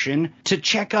correction to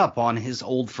check up on his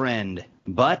old friend.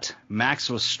 But Max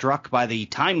was struck by the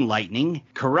time lightning,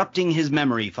 corrupting his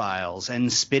memory files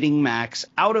and spitting Max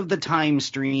out of the time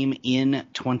stream in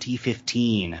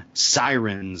 2015.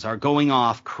 Sirens are going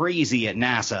off crazy at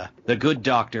NASA. The good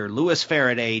doctor, Louis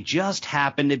Faraday, just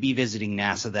happened to be visiting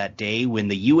NASA that day when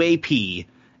the UAP,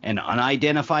 an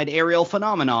unidentified aerial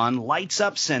phenomenon, lights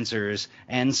up sensors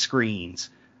and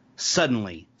screens.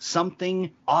 Suddenly,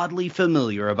 something oddly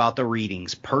familiar about the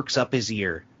readings perks up his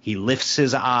ear. He lifts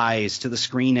his eyes to the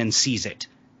screen and sees it,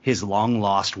 his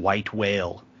long-lost white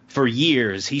whale. For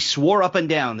years, he swore up and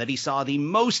down that he saw the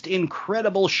most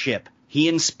incredible ship. He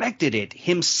inspected it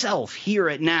himself here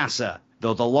at NASA,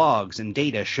 though the logs and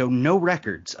data show no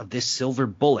records of this silver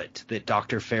bullet that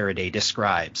Dr. Faraday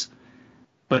describes.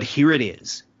 But here it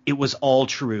is. It was all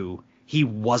true. He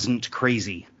wasn't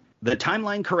crazy. The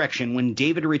timeline correction when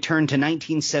David returned to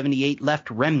 1978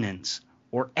 left remnants,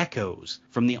 or echoes,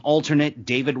 from the alternate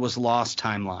David Was Lost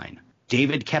timeline.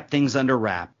 David kept things under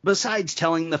wrap, besides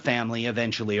telling the family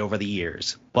eventually over the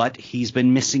years. But he's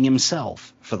been missing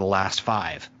himself for the last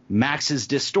 5. Max is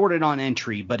distorted on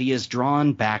entry, but he is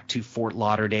drawn back to Fort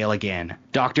Lauderdale again.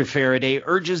 Dr. Faraday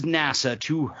urges NASA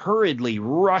to hurriedly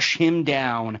rush him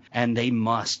down, and they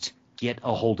must get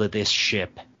a hold of this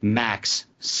ship. Max,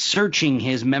 searching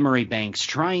his memory banks,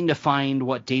 trying to find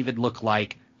what David looked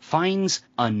like, finds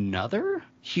another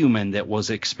human that was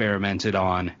experimented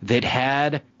on that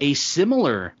had a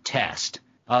similar test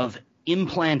of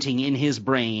implanting in his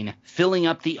brain, filling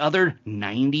up the other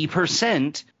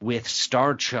 90% with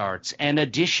star charts and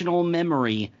additional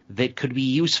memory that could be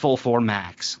useful for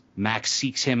Max. Max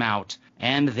seeks him out,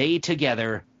 and they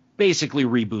together basically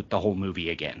reboot the whole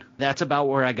movie again. That's about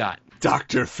where I got.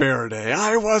 Dr. Faraday,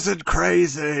 I wasn't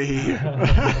crazy.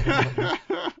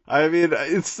 I mean,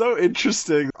 it's so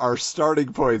interesting, our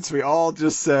starting points. We all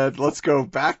just said, let's go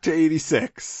back to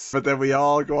 86, but then we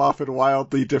all go off in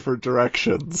wildly different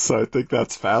directions. So I think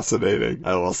that's fascinating.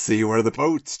 And we'll see where the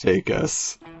votes take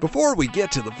us. Before we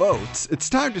get to the votes, it's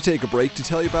time to take a break to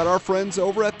tell you about our friends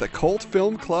over at the Cult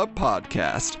Film Club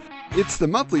podcast. It's the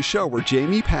monthly show where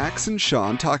Jamie, Pax, and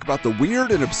Sean talk about the weird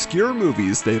and obscure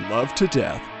movies they love to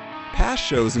death. Past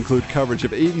shows include coverage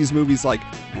of 80s movies like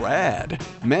Rad,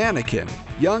 Mannequin,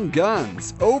 Young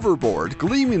Guns, Overboard,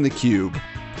 Gleaming the Cube,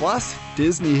 plus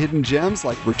Disney hidden gems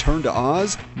like Return to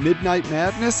Oz, Midnight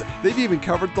Madness. They've even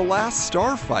covered The Last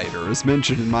Starfighter, as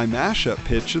mentioned in my mashup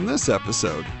pitch in this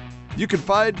episode. You can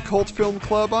find Cult Film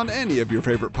Club on any of your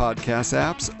favorite podcast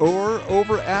apps or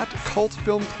over at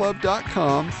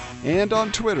cultfilmclub.com and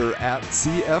on Twitter at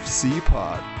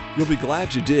CFCPod. You'll be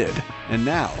glad you did. And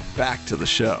now, back to the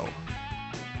show.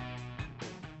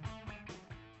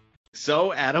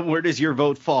 So, Adam, where does your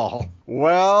vote fall?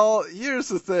 Well, here's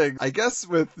the thing. I guess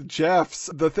with Jeff's,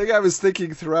 the thing I was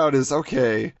thinking throughout is,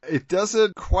 okay, it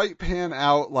doesn't quite pan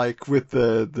out like with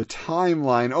the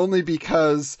timeline, only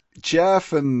because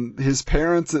Jeff and his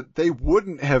parents, they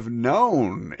wouldn't have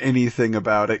known anything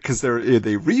about it because they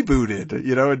rebooted.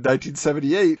 You know, in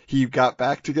 1978, he got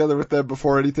back together with them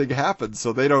before anything happened.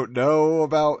 So they don't know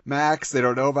about Max. They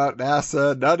don't know about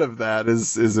NASA. None of that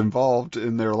is involved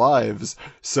in their lives.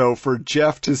 So for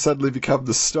Jeff to suddenly become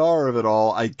the star of it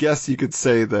all, I guess you could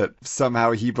say that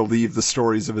somehow he believed the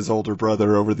stories of his older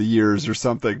brother over the years or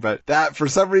something. But that, for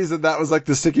some reason, that was like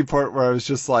the sticky part where I was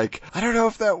just like, I don't know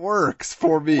if that works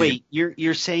for me. Wait,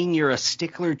 you're saying you're a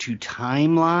stickler to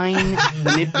timeline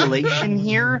manipulation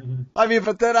here? I mean,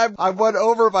 but then I went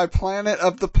over by Planet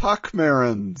of the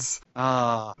Puckmarins.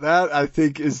 That, I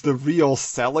think, is the real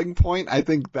selling point. I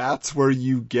think that's where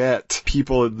you get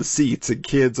people in the seats, and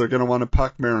kids are going to want a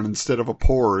Puckmarin instead of a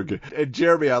Porg. And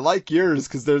Jeremy, I like yours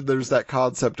because there's that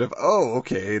concept of, oh,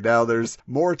 okay, now there's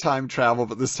more time travel,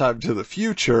 but this time to the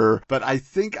future. But I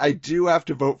think I do have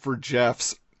to vote for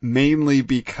Jeff's, mainly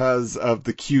because of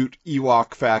the cute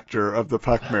Ewok factor of the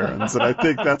Puckmarins. And I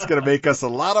think that's going to make us a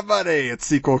lot of money at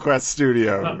Sequel Quest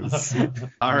Studios.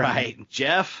 All right,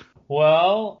 Jeff?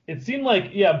 Well, it seemed like,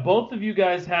 yeah, both of you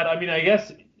guys had, I mean, I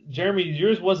guess, Jeremy,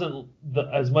 yours wasn't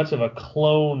as much of a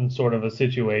clone sort of a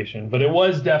situation, but it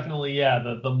was definitely,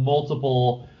 yeah, the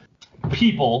multiple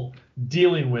people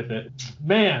dealing with it.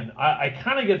 Man, I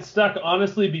kind of get stuck,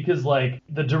 honestly, because, like,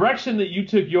 the direction that you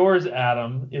took yours,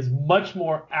 Adam, is much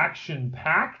more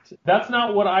action-packed. That's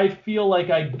not what I feel like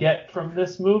I get from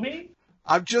this movie.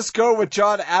 I'm just going with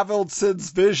John Avildsen's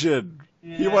vision.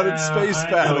 Yeah, he wanted space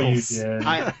battles.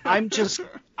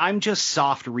 I'm just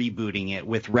soft rebooting it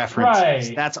with references.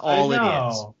 Right, That's all it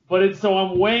is. But so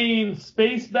I'm weighing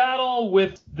space battle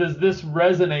with, does this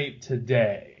resonate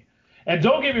today? And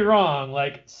don't get me wrong,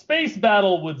 like, space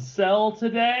battle would sell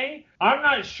today. I'm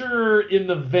not sure in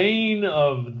the vein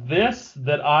of this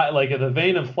that in the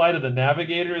vein of Flight of the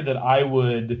Navigator, that I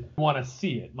would want to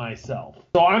see it myself.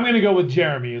 So I'm going to go with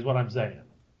Jeremy, is what I'm saying.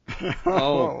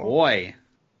 Oh, boy.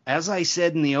 As I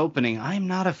said in the opening, I'm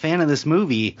not a fan of this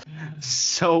movie.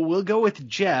 So we'll go with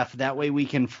Jeff. That way we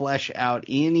can flesh out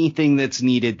anything that's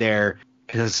needed there.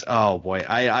 Because, oh boy,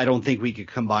 I don't think we could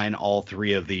combine all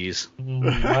three of these.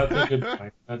 That's a good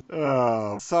point.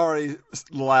 Oh, sorry,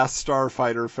 Last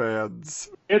Starfighter fans.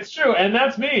 It's true, and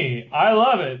that's me. I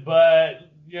love it, but,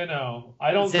 you know,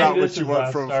 I don't think this is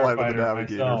Last Starfighter Flight of the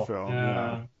Navigator myself. film.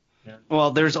 Yeah.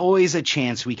 Well, there's always a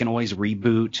chance we can always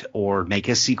reboot or make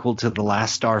a sequel to The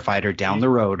Last Starfighter down the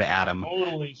road, Adam.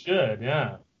 Totally should,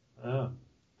 yeah.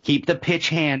 Keep the pitch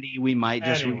handy. We might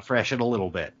just refresh it a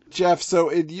little bit. Jeff, so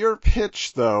in your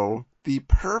pitch, though, the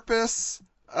purpose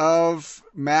of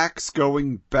Max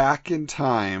going back in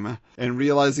time and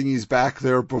realizing he's back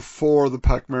there before the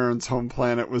Puckmarin's home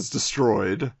planet was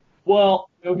destroyed? Well,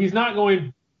 no, he's not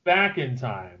going back in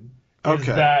time.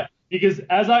 Okay. Because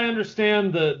as I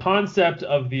understand the concept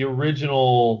of the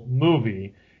original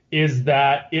movie is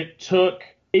that it took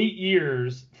 8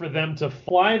 years for them to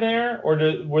fly there, or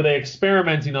were they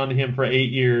experimenting on him for 8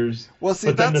 years? Well,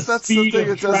 see, that's the thing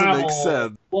that doesn't make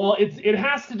sense. Well, it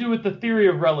has to do with the theory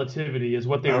of relativity is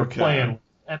what they were playing with.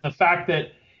 And the fact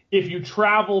that if you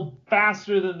travel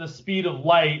faster than the speed of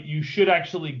light, you should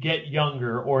actually get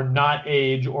younger or not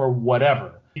age or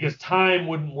whatever, because time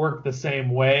wouldn't work the same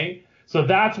way. So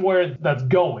that's where that's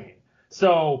going.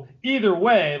 So either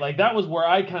way, like that was where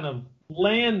I kind of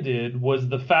landed, was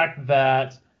the fact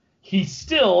that he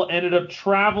still ended up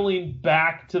traveling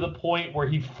back to the point where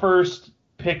he first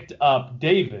picked up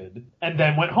David and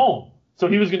then went home. So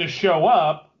he was going to show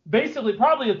up basically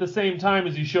probably at the same time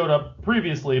as he showed up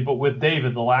previously, but with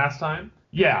David the last time.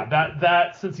 Yeah,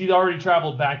 that since he'd already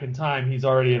traveled back in time, he's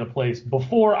already in a place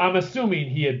before, I'm assuming,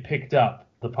 he had picked up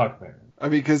the Puckmarin. I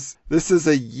mean, because this is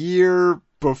a year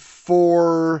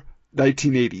before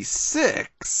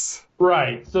 1986.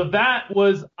 Right. So that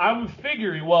was, I'm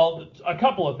figuring, well, a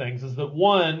couple of things is that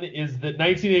one is that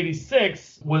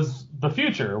 1986 was the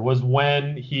future, was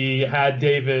when he had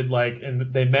David, like,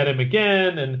 and they met him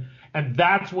again. And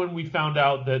that's when we found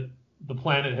out that the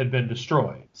planet had been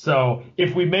destroyed. So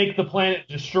if we make the planet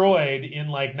destroyed in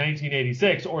like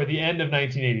 1986 or the end of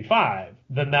 1985,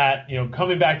 then that,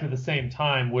 coming back to the same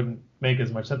time wouldn't make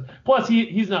as much sense. Plus,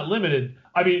 he's not limited.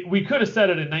 I mean, we could have said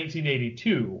it in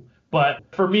 1982, but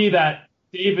for me, that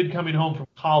David coming home from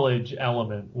college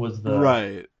element was the...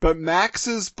 Right. But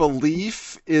Max's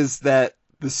belief is that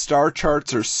the star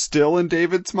charts are still in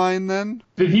David's mind then?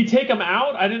 Did he take them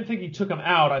out? I didn't think he took them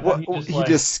out. I thought he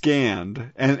just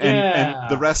scanned and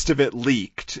the rest of it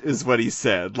leaked is what he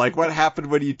said. Like, what happened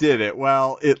when he did it?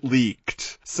 Well, it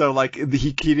leaked. So like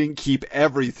he didn't keep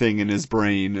everything in his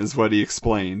brain is what he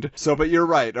explained. So, but you're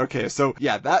right. Okay. So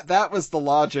yeah, that was the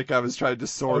logic I was trying to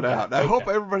sort out. I hope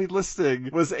everybody listening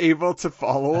was able to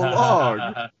follow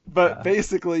along. But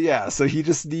basically, yeah, so he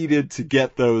just needed to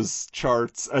get those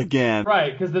charts again.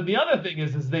 Right, because the other thing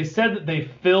is they said that they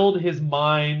filled his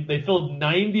mind, they filled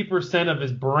 90% of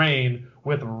his brain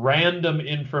with random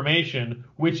information,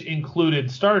 which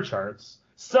included star charts.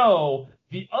 So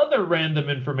the other random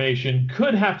information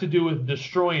could have to do with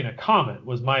destroying a comet,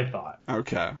 was my thought.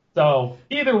 Okay. So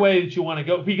either way that you want to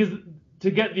go, because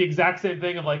to get the exact same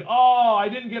thing of like, oh, I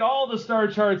didn't get all the star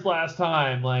charts last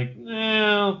time, like,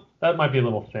 that might be a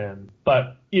little thin.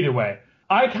 But either way,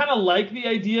 I kind of like the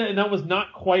idea, and that was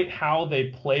not quite how they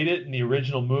played it in the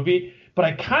original movie, but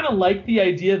I kind of like the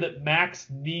idea that Max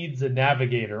needs a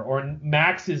navigator, or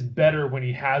Max is better when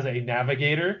he has a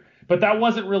navigator, but that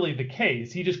wasn't really the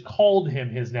case. He just called him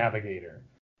his navigator.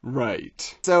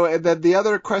 Right. So, and then the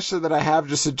other question that I have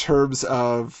just in terms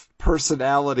of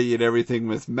personality and everything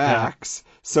with Max,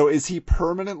 so is he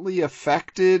permanently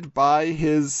affected by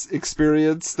his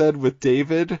experience then with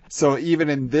David? So even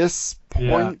in this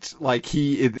point, like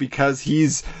because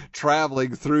he's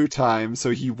traveling through time, so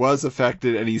he was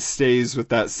affected and he stays with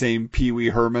that same Pee Wee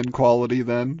Herman quality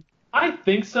then? I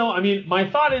think so. I mean, my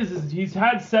thought is he's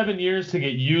had 7 years to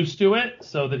get used to it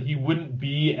so that he wouldn't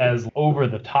be as over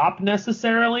the top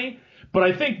necessarily. But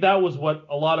I think that was what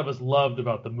a lot of us loved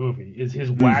about the movie, is his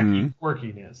wacky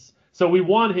quirkiness. So we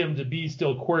want him to be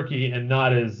still quirky and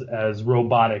not as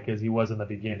robotic as he was in the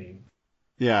beginning.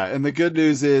 Yeah, and the good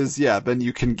news is, then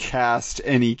you can cast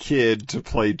any kid to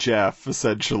play Jeff,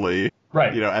 essentially.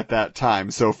 Right. At that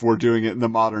time. So if we're doing it in the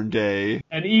modern day.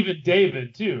 And even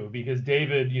David, too, because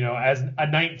David, as a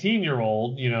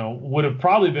 19-year-old, would have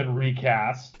probably been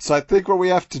recast. So I think what we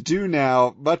have to do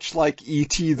now, much like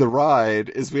E.T. the Ride,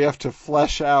 is we have to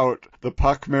flesh out the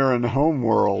Puckmarin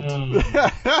homeworld.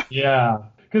 Yeah.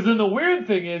 Because then the weird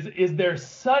thing is they're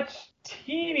such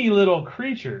teeny little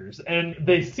creatures, and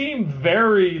they seem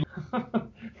very,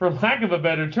 for lack of a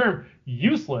better term,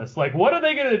 useless. Like, what are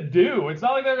they going to do? It's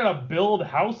not like they're going to build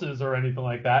houses or anything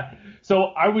like that. So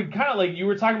I would kind of, like you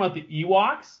were talking about the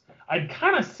Ewoks, I'd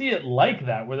kind of see it like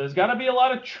that, where there's got to be a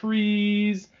lot of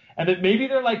trees, and that maybe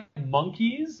they're like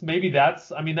monkeys. Maybe that's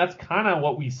kind of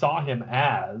what we saw him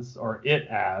as, or it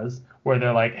as, where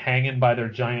they're like hanging by their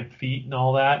giant feet and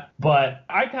all that. But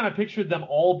I kind of pictured them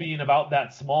all being about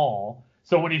that small.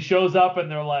 So when he shows up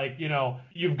and they're like,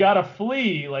 you've got to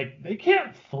flee, like, they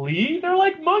can't flee. They're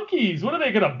like monkeys. What are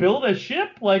they going to build a ship?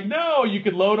 Like, no, you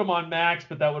could load them on Max,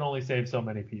 but that would only save so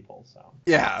many people. So.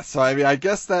 Yeah. So, I mean, I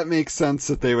guess that makes sense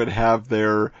that they would have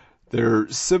their their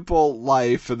simple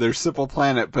life and their simple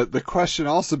planet. But the question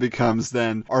also becomes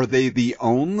then, are they the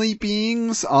only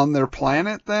beings on their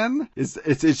planet then? It's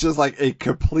just like a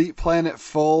complete planet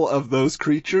full of those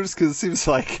creatures? Because it seems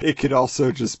like it could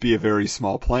also just be a very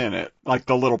small planet, like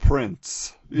the Little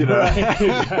Prince, you know?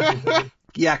 Right.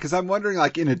 Yeah, because I'm wondering,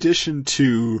 like, in addition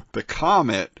to the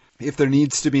comet, if there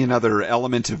needs to be another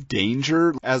element of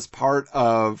danger as part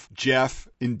of Jeff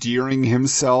endearing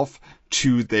himself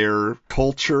to their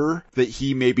culture, that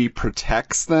he maybe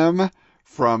protects them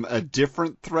from a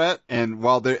different threat, and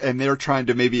they're trying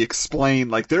to maybe explain,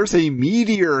 like, there's a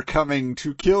meteor coming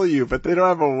to kill you, but they don't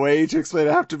have a way to explain.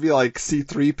 It have to be like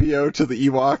C-3PO to the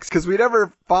Ewoks, because we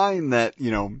never find that,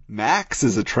 you know, Max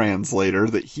is a translator,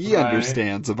 that he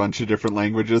understands a bunch of different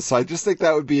languages. So I just think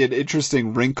that would be an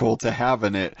interesting wrinkle to have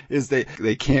in it, is they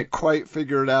can't quite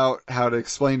figure it out how to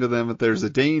explain to them that there's a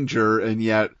danger, and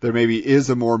yet there maybe is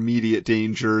a more immediate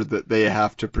danger that they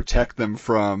have to protect them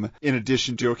from, in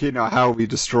addition to, okay, now how are we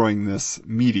destroying this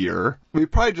meteor? We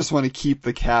probably just want to keep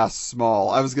the cast small.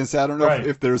 I was going to say, I don't know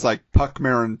if there's like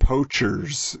Puckmarin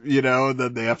poachers, you know,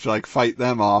 then they have to like fight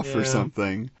them off or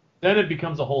something. Then it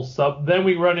becomes a whole then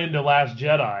we run into Last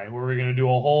Jedi, where we're going to do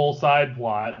a whole side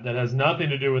plot that has nothing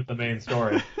to do with the main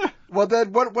story. Well,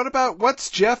 then what's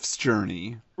Jeff's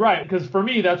journey? Right, because for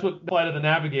me, that's what Flight of the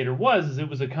Navigator was, is it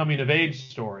was a coming-of-age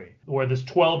story, where this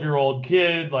 12-year-old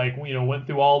kid, like, you know, went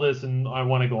through all this, and I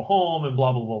want to go home, and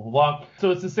blah, blah, blah, blah, blah.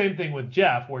 So it's the same thing with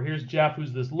Jeff, where here's Jeff,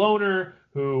 who's this loner,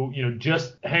 who, you know,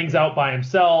 just hangs out by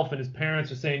himself, and his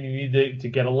parents are saying you need to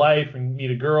get a life, and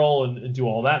meet a girl, and do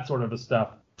all that sort of stuff.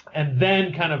 And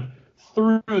then kind of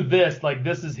through this, like,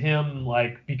 this is him,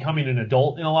 like, becoming an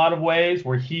adult in a lot of ways,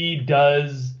 where he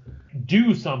does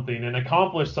do something and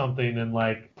accomplish something and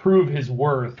like prove his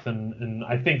worth, and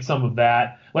I think some of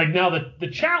that, like, now the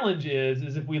challenge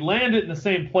is if we land it in the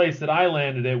same place that I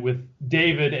landed it, with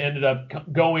David ended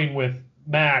up going with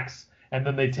Max and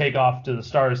then they take off to the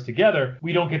stars together,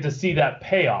 we don't get to see that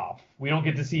payoff. We don't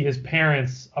get to see his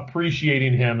parents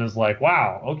appreciating him as like,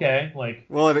 wow, okay, like.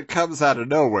 Well, and it comes out of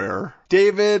nowhere.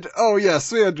 David, oh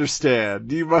yes, we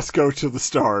understand. You must go to the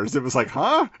stars. It was like,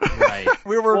 huh? Right.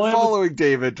 We were following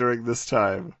David during this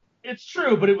time. It's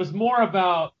true, but it was more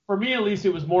about, for me at least,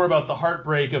 it was more about the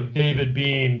heartbreak of David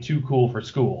being too cool for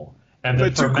school. And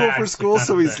but too cool for school,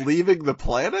 so he's leaving the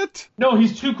planet? No,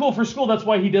 he's too cool for school. That's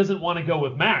why he doesn't want to go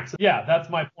with Max. Yeah, that's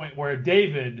my point, where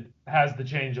David has the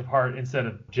change of heart instead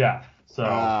of Jeff. So.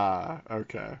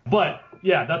 Okay. But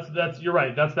yeah, that's you're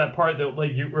right. That's that part that,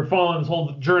 like, we're following this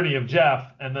whole journey of Jeff,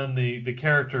 and then the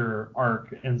character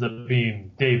arc ends up being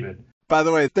David. By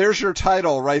the way, there's your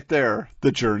title right there,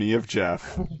 The Journey of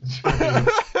Jeff.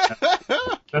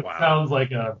 That sounds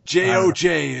like a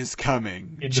J.O.J. is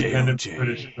coming. Independent J.O.J.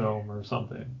 British film or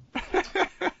something.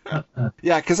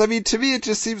 Yeah, because, I mean, to me, it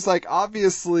just seems like,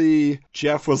 obviously,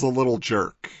 Jeff was a little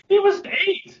jerk. He was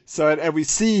 8! So, and we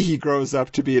see he grows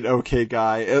up to be an okay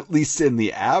guy, at least in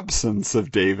the absence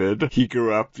of David. He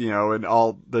grew up, you know, in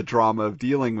all the drama of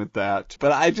dealing with that.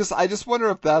 But I just wonder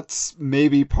if that's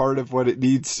maybe part of what it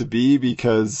needs to be,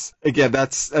 because, again,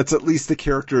 that's at least the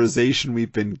characterization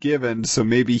we've been given, so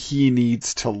maybe he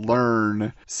needs to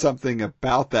learn something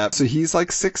about that. So he's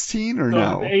like 16 or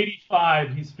no? So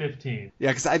 85, he's 15. Yeah,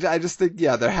 because I just think,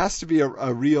 yeah, there has to be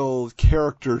a real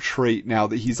character trait now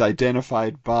that he's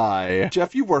identified by.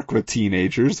 Jeff, you work with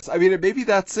teenagers. I mean, maybe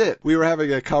that's it. We were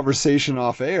having a conversation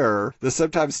off air that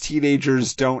sometimes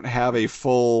teenagers don't have a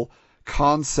full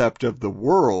concept of the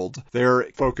world. They're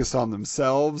focused on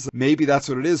themselves. Maybe that's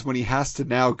what it is when he has to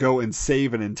now go and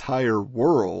save an entire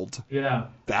world. Yeah.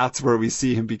 That's where we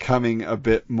see him becoming a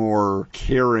bit more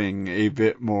caring, a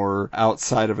bit more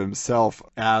outside of himself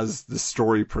as the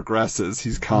story progresses.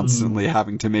 He's constantly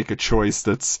having to make a choice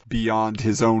that's beyond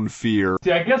his own fear.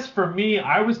 See, I guess for me,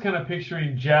 I was kind of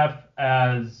picturing Jeff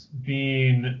as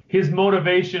being, his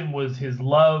motivation was his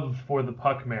love for the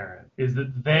Puckmarin, is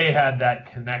that they had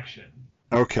that connection.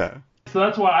 Okay. So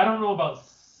that's why I don't know about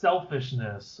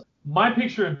selfishness. My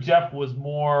picture of Jeff was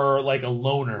more like a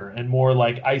loner and more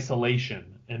like isolation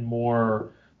and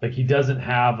more like he doesn't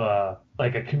have a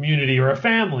community or a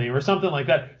family or something like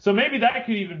that. So maybe that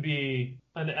could even be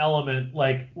an element,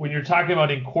 like when you're talking about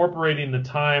incorporating the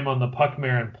time on the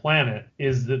Puckmarin planet,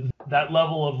 is that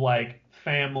level of like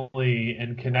family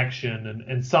and connection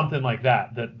and something like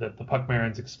that the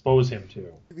Puckmarins expose him to.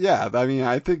 Yeah, I mean,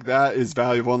 I think that is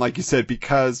valuable. And like you said,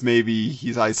 because maybe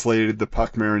he's isolated, the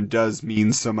Puckmarin does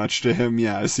mean so much to him.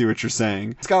 Yeah, I see what you're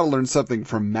saying. He's got to learn something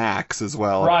from Max as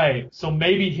well. Right. So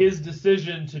maybe his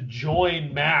decision to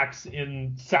join Max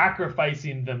in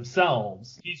sacrificing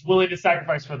themselves, he's willing to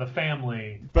sacrifice for the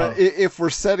family. But if we're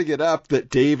setting it up that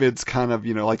David's kind of,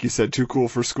 like you said, too cool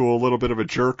for school, a little bit of a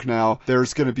jerk now,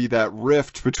 there's going to be that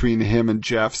rift between him and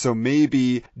Jeff. So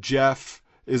maybe Jeff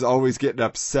is always getting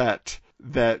upset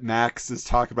that Max is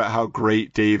talking about how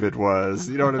great David was.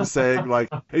 You know what I'm saying? Like,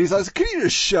 and he's like, can you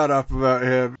just shut up about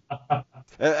him?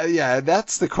 Yeah,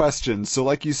 that's the question. So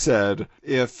like you said,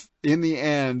 if in the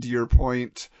end your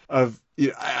point of,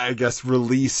 I guess,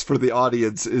 release for the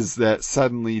audience is that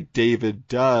suddenly David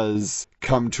does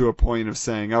come to a point of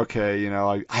saying, okay,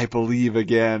 I believe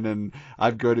again and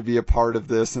I'm going to be a part of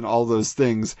this and all those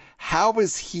things. How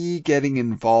is he getting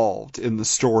involved in the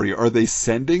story? Are they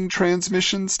sending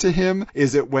transmissions to him?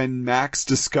 Is it when Max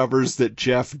discovers that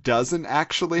Jeff doesn't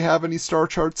actually have any star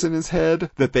charts in his head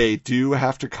that they do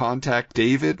have to contact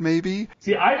David maybe?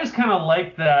 See, I just kind of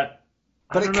like that.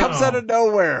 But it comes out of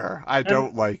nowhere. I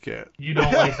don't like it. You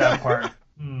don't like that part.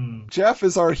 Jeff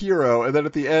is our hero, and then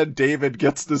at the end, David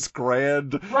gets this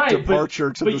grand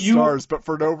departure to the stars, but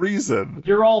for no reason.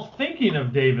 You're all thinking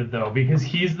of David, though, because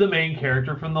he's the main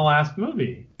character from the last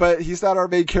movie. But he's not our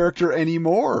main character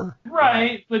anymore.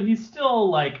 Right, but he's still,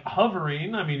 like,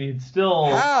 hovering. I mean, he's still...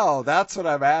 How? That's what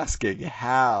I'm asking.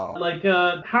 How? Like,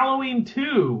 Halloween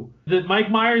 2, that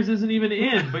Mike Myers isn't even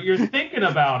in, but you're thinking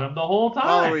about him the whole time.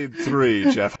 Halloween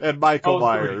 3, Jeff. And Michael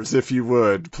Myers, 3. If you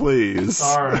would, please.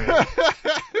 Sorry.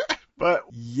 But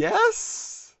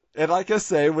yes. And like I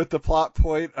say, with the plot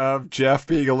point of Jeff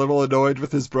being a little annoyed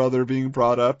with his brother being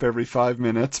brought up every 5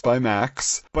 minutes by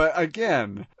Max. But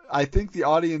again, I think the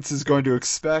audience is going to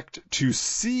expect to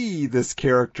see this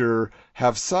character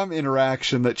have some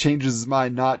interaction that changes his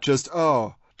mind, not just,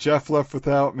 oh, Jeff left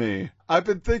without me. I've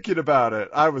been thinking about it.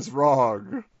 I was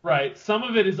wrong. Right. Some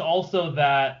of it is also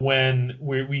that when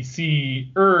we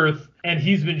see Earth and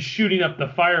he's been shooting up the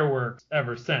fireworks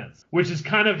ever since, which is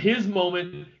kind of his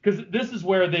moment, because this is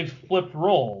where they've flipped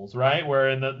roles, right? Where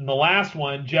in the last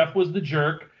one, Jeff was the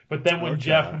jerk, but then when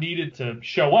Jeff needed to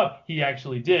show up, he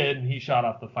actually did, and he shot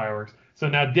off the fireworks. So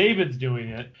now David's doing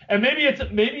it. And maybe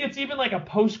it's even like a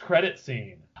post-credit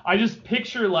scene. I just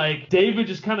picture like David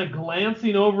just kind of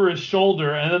glancing over his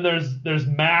shoulder, and then there's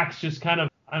Max just kind of,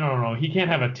 I don't know, he can't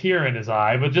have a tear in his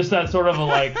eye, but just that sort of a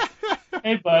like,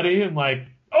 hey buddy, and like,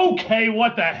 okay,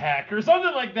 what the heck, or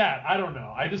something like that. I don't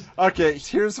know. Okay,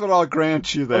 here's what I'll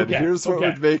grant you then. Here's what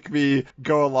would make me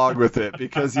go along with it.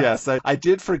 Because yes, I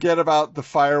did forget about the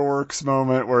fireworks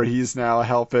moment where he's now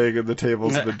helping and the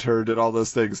tables have been turned and all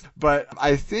those things. But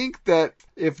I think that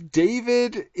if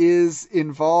David is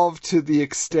involved to the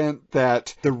extent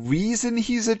that the reason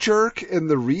he's a jerk and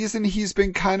the reason he's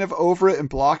been kind of over it and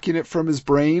blocking it from his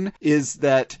brain is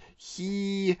that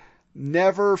he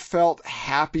never felt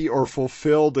happy or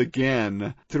fulfilled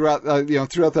again throughout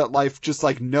that life, just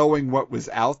like knowing what was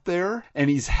out there, and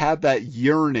he's had that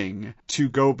yearning to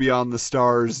go beyond the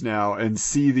stars now and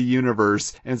see the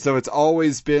universe, and so it's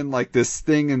always been like this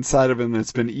thing inside of him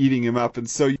that's been eating him up. And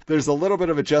so there's a little bit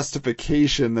of a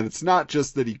justification that it's not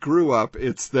just that he grew up,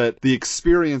 it's that the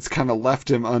experience kind of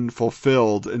left him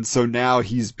unfulfilled, and so now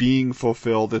he's being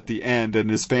fulfilled at the end, and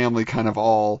his family kind of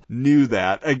all knew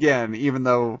that. Again, even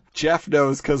though Jeff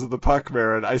knows because of the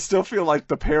Puckmarin, I still feel like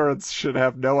the parents should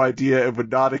have no idea and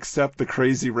would not accept the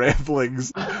crazy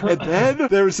ramblings. And then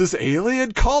there's this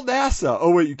alien, call NASA.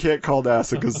 Oh wait, you can't call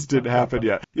NASA because it didn't happen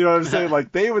yet. You know what I'm saying?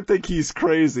 Like, they would think he's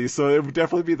crazy, so it would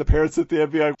definitely be the parents at the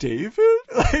end being like, David?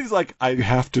 He's like, I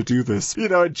have to do this.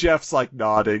 And Jeff's like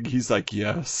nodding. He's like,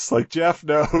 yes. Like, Jeff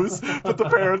knows. But the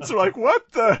parents are like, where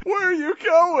are you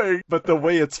going? But the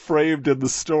way it's framed in the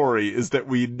story is that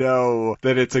we know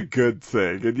that it's a good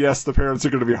thing. And yes, the parents are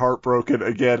going to be heartbroken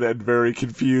again and very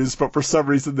confused, but for some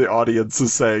reason the audience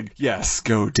is saying, yes,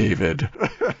 go David.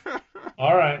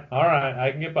 All right,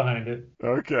 I can get behind it.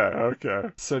 Okay.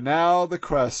 So now the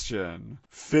question.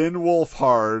 Finn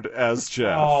Wolfhard as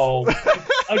Jeff. Oh,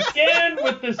 again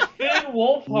with this Finn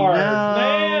Wolfhard. No.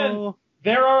 Man,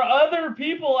 there are other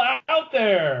people out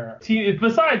there.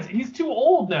 Besides, he's too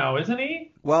old now, isn't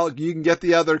he? Well, you can get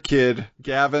the other kid.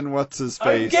 Gavin, what's his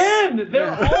face? Again,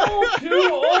 they're all too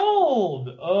old.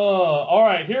 All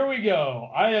right, here we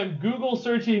go. I am Google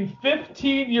searching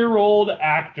 15-year-old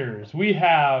actors. We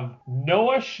have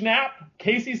Noah Schnapp,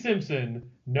 Casey Simpson,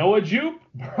 Noah Jupe,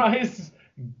 Bryce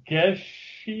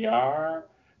Geshiar,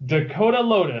 Dakota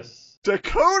Lotus.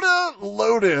 Dakota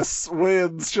Lotus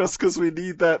wins just because we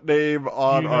need that name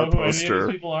on Do you know our who any of poster.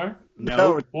 these people are?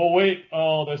 No. Well, wait.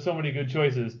 Oh, there's so many good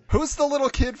choices. Who's the little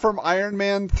kid from Iron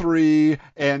Man 3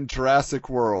 and Jurassic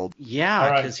World? Yeah, All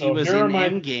right, because so he was here are in my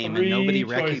Endgame and nobody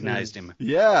three recognized choices. him.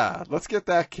 Yeah, let's get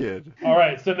that kid. All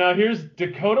right, so now here's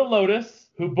Dakota Lotus,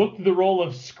 who booked the role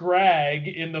of Scrag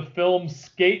in the film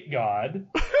Skate God.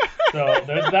 So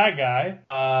there's that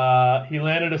guy. He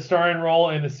landed a starring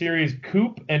role in the series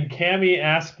Coop and Cammy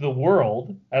Ask the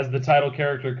World as the title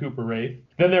character Cooper Wraith.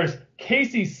 Then there's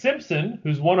Casey Simpson,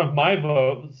 who's one of my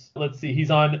votes. Let's see,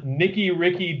 he's on Nicky,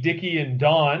 Ricky, Dicky, and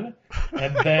Dawn.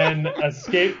 And then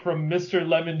Escape from Mr.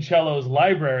 Lemoncello's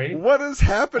Library. What is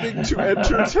happening to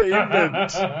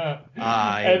entertainment?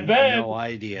 I And then, have no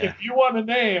idea. if you want to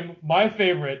name my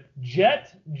favorite,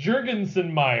 Jet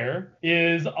Jurgensenmeyer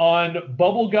is on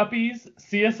Bubble Guppies,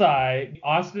 CSI,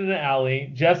 Austin and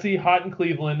Alley, Jesse, Hot in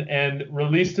Cleveland, and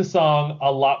released a song,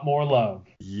 A Lot More Love.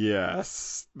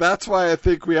 Yes. That's why I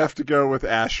think we have to go with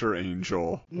Asher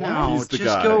Angel. No, He's the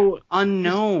just guy. go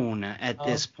unknown at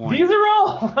this point. These are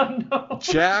all unknown.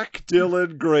 Jack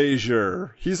Dylan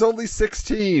Grazier. He's only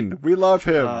 16. We love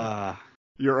him.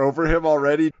 You're over him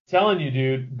already? Telling you,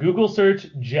 dude, Google search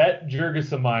Jet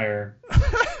Jurgensenmeyer.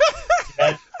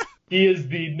 He is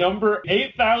the number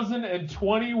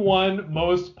 8,021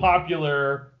 most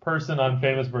popular person on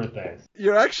famous birthdays.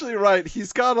 You're actually right.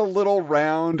 He's got a little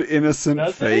round, innocent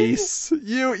Does he? face.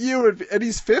 You would, and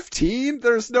he's 15?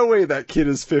 There's no way that kid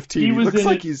is 15. He looks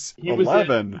like he's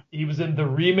 11. He was in the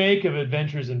remake of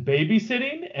Adventures in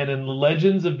Babysitting and in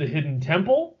Legends of the Hidden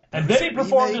Temple. And then he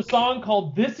performed a song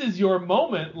called This Is Your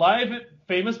Moment live at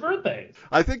famous birthdays.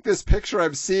 I think this picture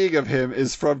I'm seeing of him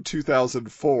is from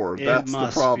 2004. That's the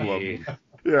problem. Be.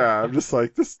 Yeah, I'm just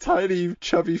like, this tiny,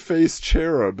 chubby-faced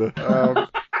cherub.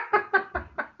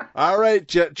 All right,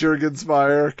 Jet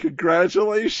Jurgensmeyer,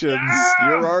 congratulations. Yeah!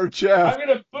 You're our Jeff. I'm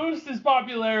going to boost his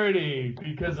popularity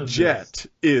because of Jet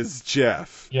is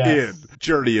Jeff Yes. in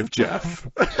Journey of Jeff.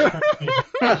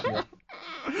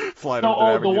 Flight So,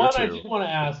 of the the one Navigator I 2. did want to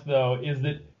ask, though, is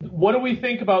that what do we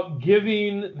think about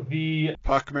giving the...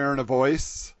 Puck Marin a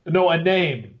voice? No, a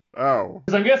name. Oh.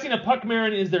 Because I'm guessing a Puck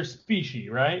Marin is their species,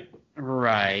 right?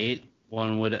 Right.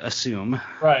 One would assume.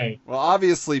 Right. Well,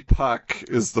 obviously Puck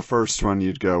is the first one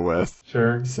you'd go with.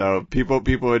 Sure. So people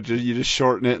would you just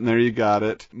shorten it and there you got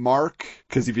it. Mark,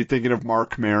 because you'd be thinking of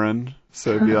Mark Maron,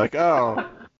 so it'd be like, oh.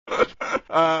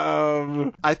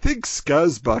 I think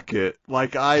Scuzz Bucket,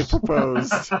 like I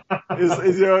proposed, is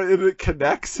it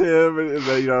connects him,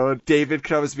 and David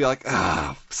could always be like,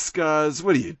 Scuzz,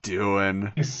 what are you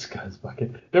doing? Scuzz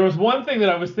Bucket. There was one thing that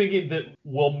I was thinking that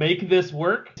will make this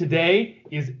work today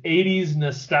is 80s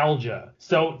nostalgia.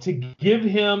 So to give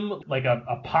him like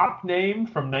a pop name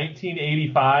from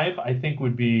 1985, I think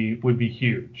would be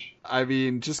huge. I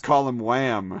mean, just call him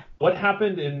Wham. What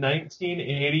happened in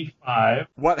 1985?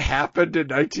 What happened in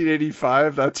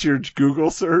 1985? That's your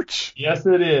Google search? Yes,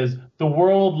 it is. The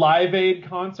World Live Aid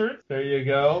concert. There you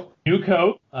go. New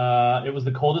coat. It was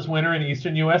the coldest winter in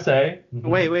eastern USA.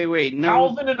 Wait. No.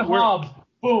 Calvin and Hobbes.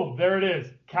 Boom, there it is.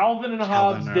 Calvin and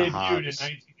Hobbes Calvin and debuted Hobbes. in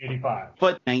 1985.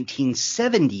 But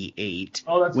 1978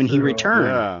 Oh, that's when he true. returned.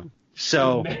 Yeah.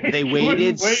 So they He waited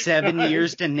wouldn't wait 7 nine.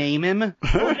 years to name him.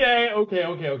 Okay.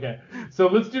 So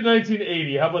let's do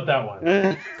 1980. How about that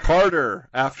one? Carter,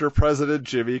 after President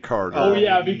Jimmy Carter. Oh,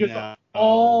 yeah, because no.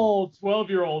 all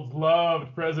 12-year-olds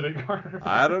loved President Carter.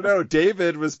 I don't know.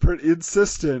 David was pretty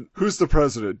insistent. Who's the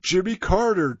president? Jimmy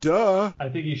Carter, duh. I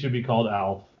think he should be called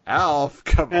Alf. Alf,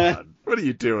 come on. What are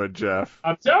you doing, Jeff?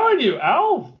 I'm telling you,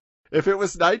 Alf. If it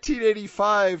was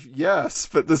 1985, yes,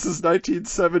 but this is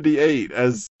 1978,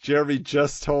 as Jeremy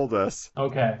just told us.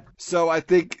 Okay. So I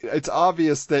think it's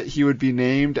obvious that he would be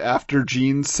named after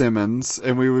Gene Simmons,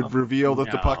 and we would reveal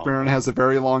that the No. Puck Marin has a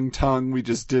very long tongue we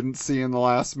just didn't see in the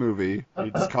last movie.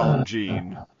 We just call him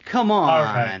Gene. Come on. All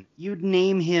right. You'd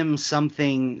name him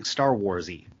something Star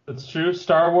Warsy. That's true.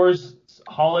 Star Wars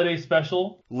holiday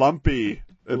special. Lumpy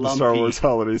in the Lumpy. Star Wars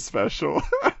Holiday Special.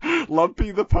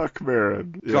 Lumpy the Puck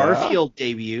Marin. Yeah. Garfield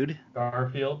debuted.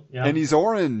 Garfield. Yeah. And he's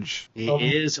orange. He Oh.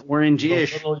 is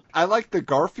orange-ish. Little I like the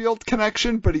Garfield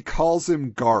connection, but he calls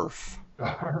him Garf.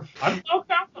 Garf.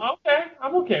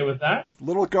 I'm okay with that.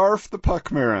 Little Garf the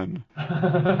Puck Marin.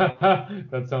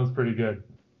 That sounds pretty good.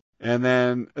 And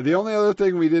then the only other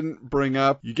thing we didn't bring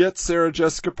up, you get Sarah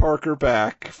Jessica Parker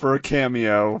back for a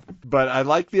cameo, but I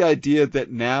like the idea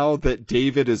that now that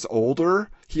David is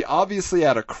older, he obviously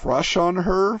had a crush on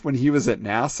her when he was at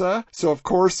NASA. So of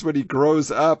course, when he grows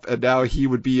up and now he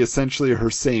would be essentially her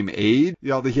same age, he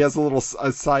has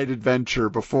a side adventure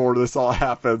before this all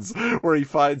happens where he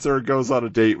finds her and goes on a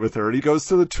date with her. And he goes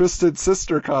to the Twisted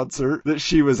Sister concert that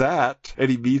she was at and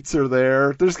he meets her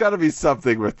there. There's got to be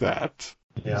something with that.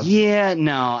 Yep. Yeah,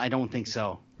 no, I don't think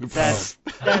so. That's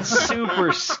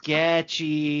super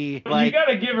sketchy. You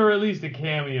gotta give her at least a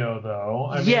cameo, though.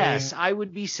 I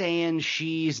would be saying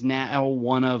she's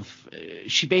now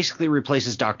she basically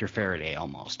replaces Dr. Faraday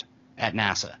almost at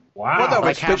NASA. Wow. Well, no,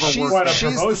 Like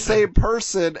she's the same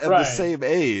person and the same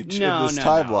age in this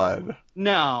timeline.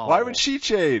 No. Why would she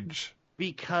change?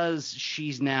 Because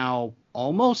she's now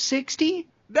almost 60?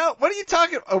 No, what are you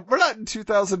talking about? We're not in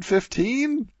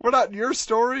 2015. We're not in your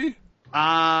story.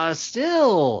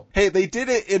 Still. Hey, they did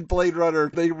it in Blade Runner.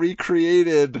 They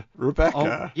recreated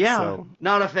Rebecca. Oh, yeah. So.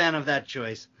 Not a fan of that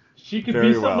choice. She could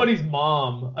be somebody's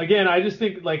mom. Again, I just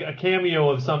think like a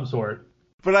cameo of some sort.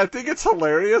 But I think it's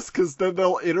hilarious because then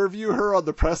they'll interview her on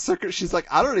the press circuit. She's like,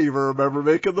 I don't even remember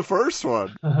making the first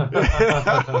one.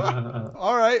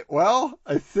 All right. Well,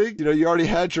 I think, you already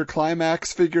had your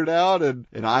climax figured out and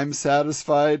I'm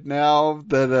satisfied now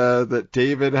that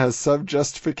David has some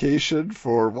justification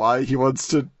for why he wants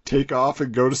to take off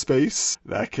and go to space.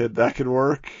 That could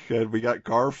work. And we got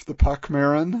Garf the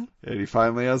Puckmarin. And he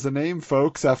finally has a name,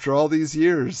 folks, after all these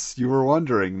years. You were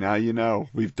wondering. Now you know.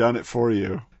 We've done it for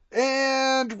you.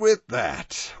 And with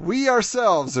that, we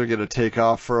ourselves are going to take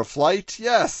off for a flight.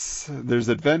 Yes, there's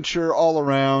adventure all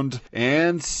around,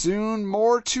 and soon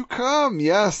more to come.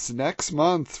 Yes, next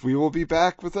month we will be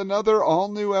back with another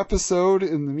all-new episode.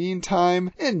 In the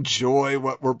meantime, enjoy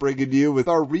what we're bringing you with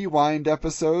our rewind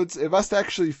episodes. It must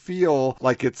actually feel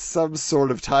like it's some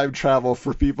sort of time travel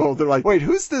for people. They're like, wait,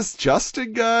 who's this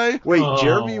Justin guy? Wait,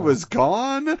 Jeremy was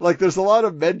gone? Like, there's a lot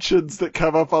of mentions that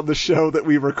come up on the show that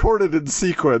we recorded in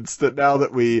sequence that now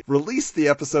that we release the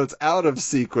episodes out of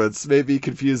sequence may be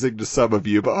confusing to some of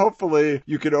you, but hopefully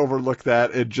you can overlook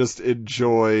that and just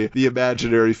enjoy the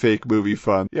imaginary fake movie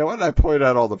fun. Yeah, why did I point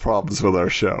out all the problems with our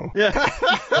show? Yeah.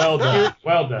 Well done.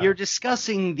 You're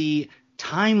discussing the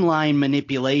timeline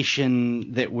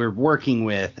manipulation that we're working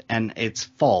with and its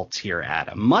faults here,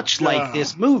 Adam. Much like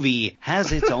this movie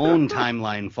has its own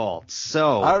timeline faults.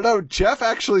 So I don't know. Jeff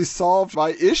actually solved my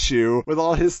issue with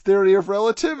all his theory of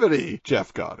relativity.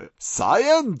 Jeff got it.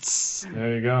 Science!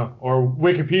 There you go. Or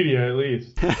Wikipedia, at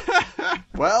least.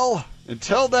 Well,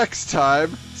 until next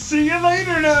time, see you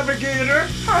later, Navigator!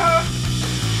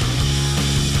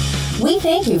 We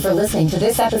thank you for listening to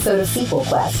this episode of Sequel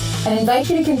Quest and invite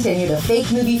you to continue the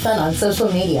fake movie fun on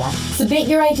social media. Submit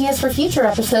your ideas for future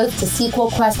episodes to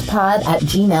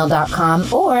sequelquestpod@gmail.com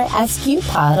or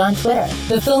SQPod on Twitter.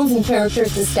 The films and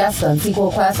characters discussed on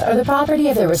Sequel Quest are the property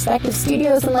of their respective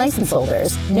studios and license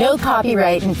holders. No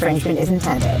copyright infringement is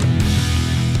intended.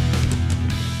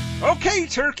 Okay,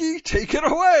 Turkey, take it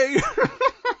away!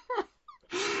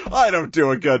 I don't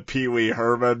do a good Pee Wee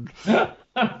Herman.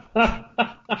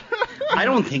 I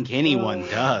don't think anyone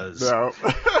does. No.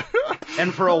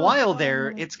 And for a while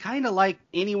there, it's kind of like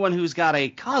anyone who's got a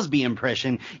Cosby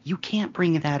impression. You can't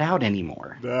bring that out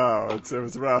anymore. No, it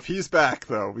was rough. He's back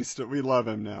though. We love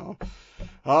him now.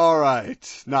 All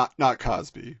right, not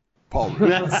Cosby. Paul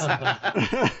Rubens.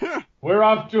 We're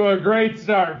off to a great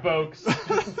start, folks.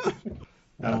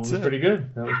 That was pretty good.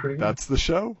 That's the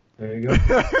show. There you go.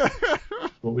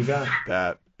 What we got?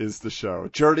 That is the show.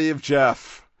 Journey of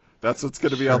Jeff. That's what's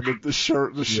going to be on the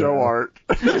show art.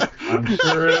 I'm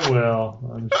sure it will.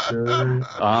 I'm sure.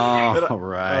 All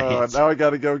right. Now I got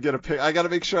to go get a pic. I got to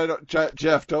make sure I don't.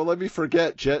 Jeff, don't let me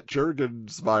forget Jet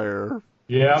Jurgensmeyer.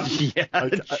 Yeah.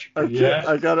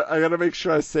 I gotta make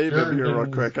sure I save him here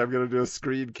real quick. I'm gonna do a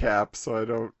screen cap so I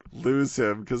don't lose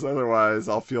him, because otherwise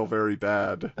I'll feel very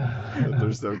bad that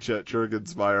there's no Jet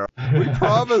Jurgensmeyer. We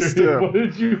promised him. What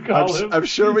did you call him? I'm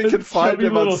sure we can find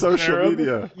him on social cherub?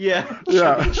 media. Yeah.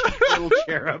 Little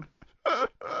cherub.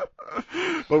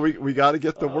 But we got to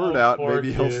get the word out.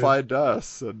 Maybe he'll kid. find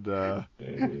us, and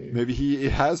maybe he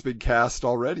has been cast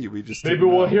already. We just maybe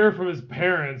we'll hear from his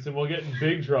parents, and we'll get in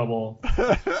big trouble.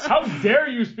 How dare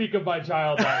you speak of my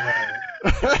child that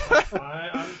way?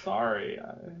 I'm sorry.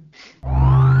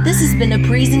 This has been a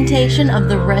presentation of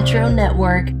the Retro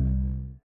Network.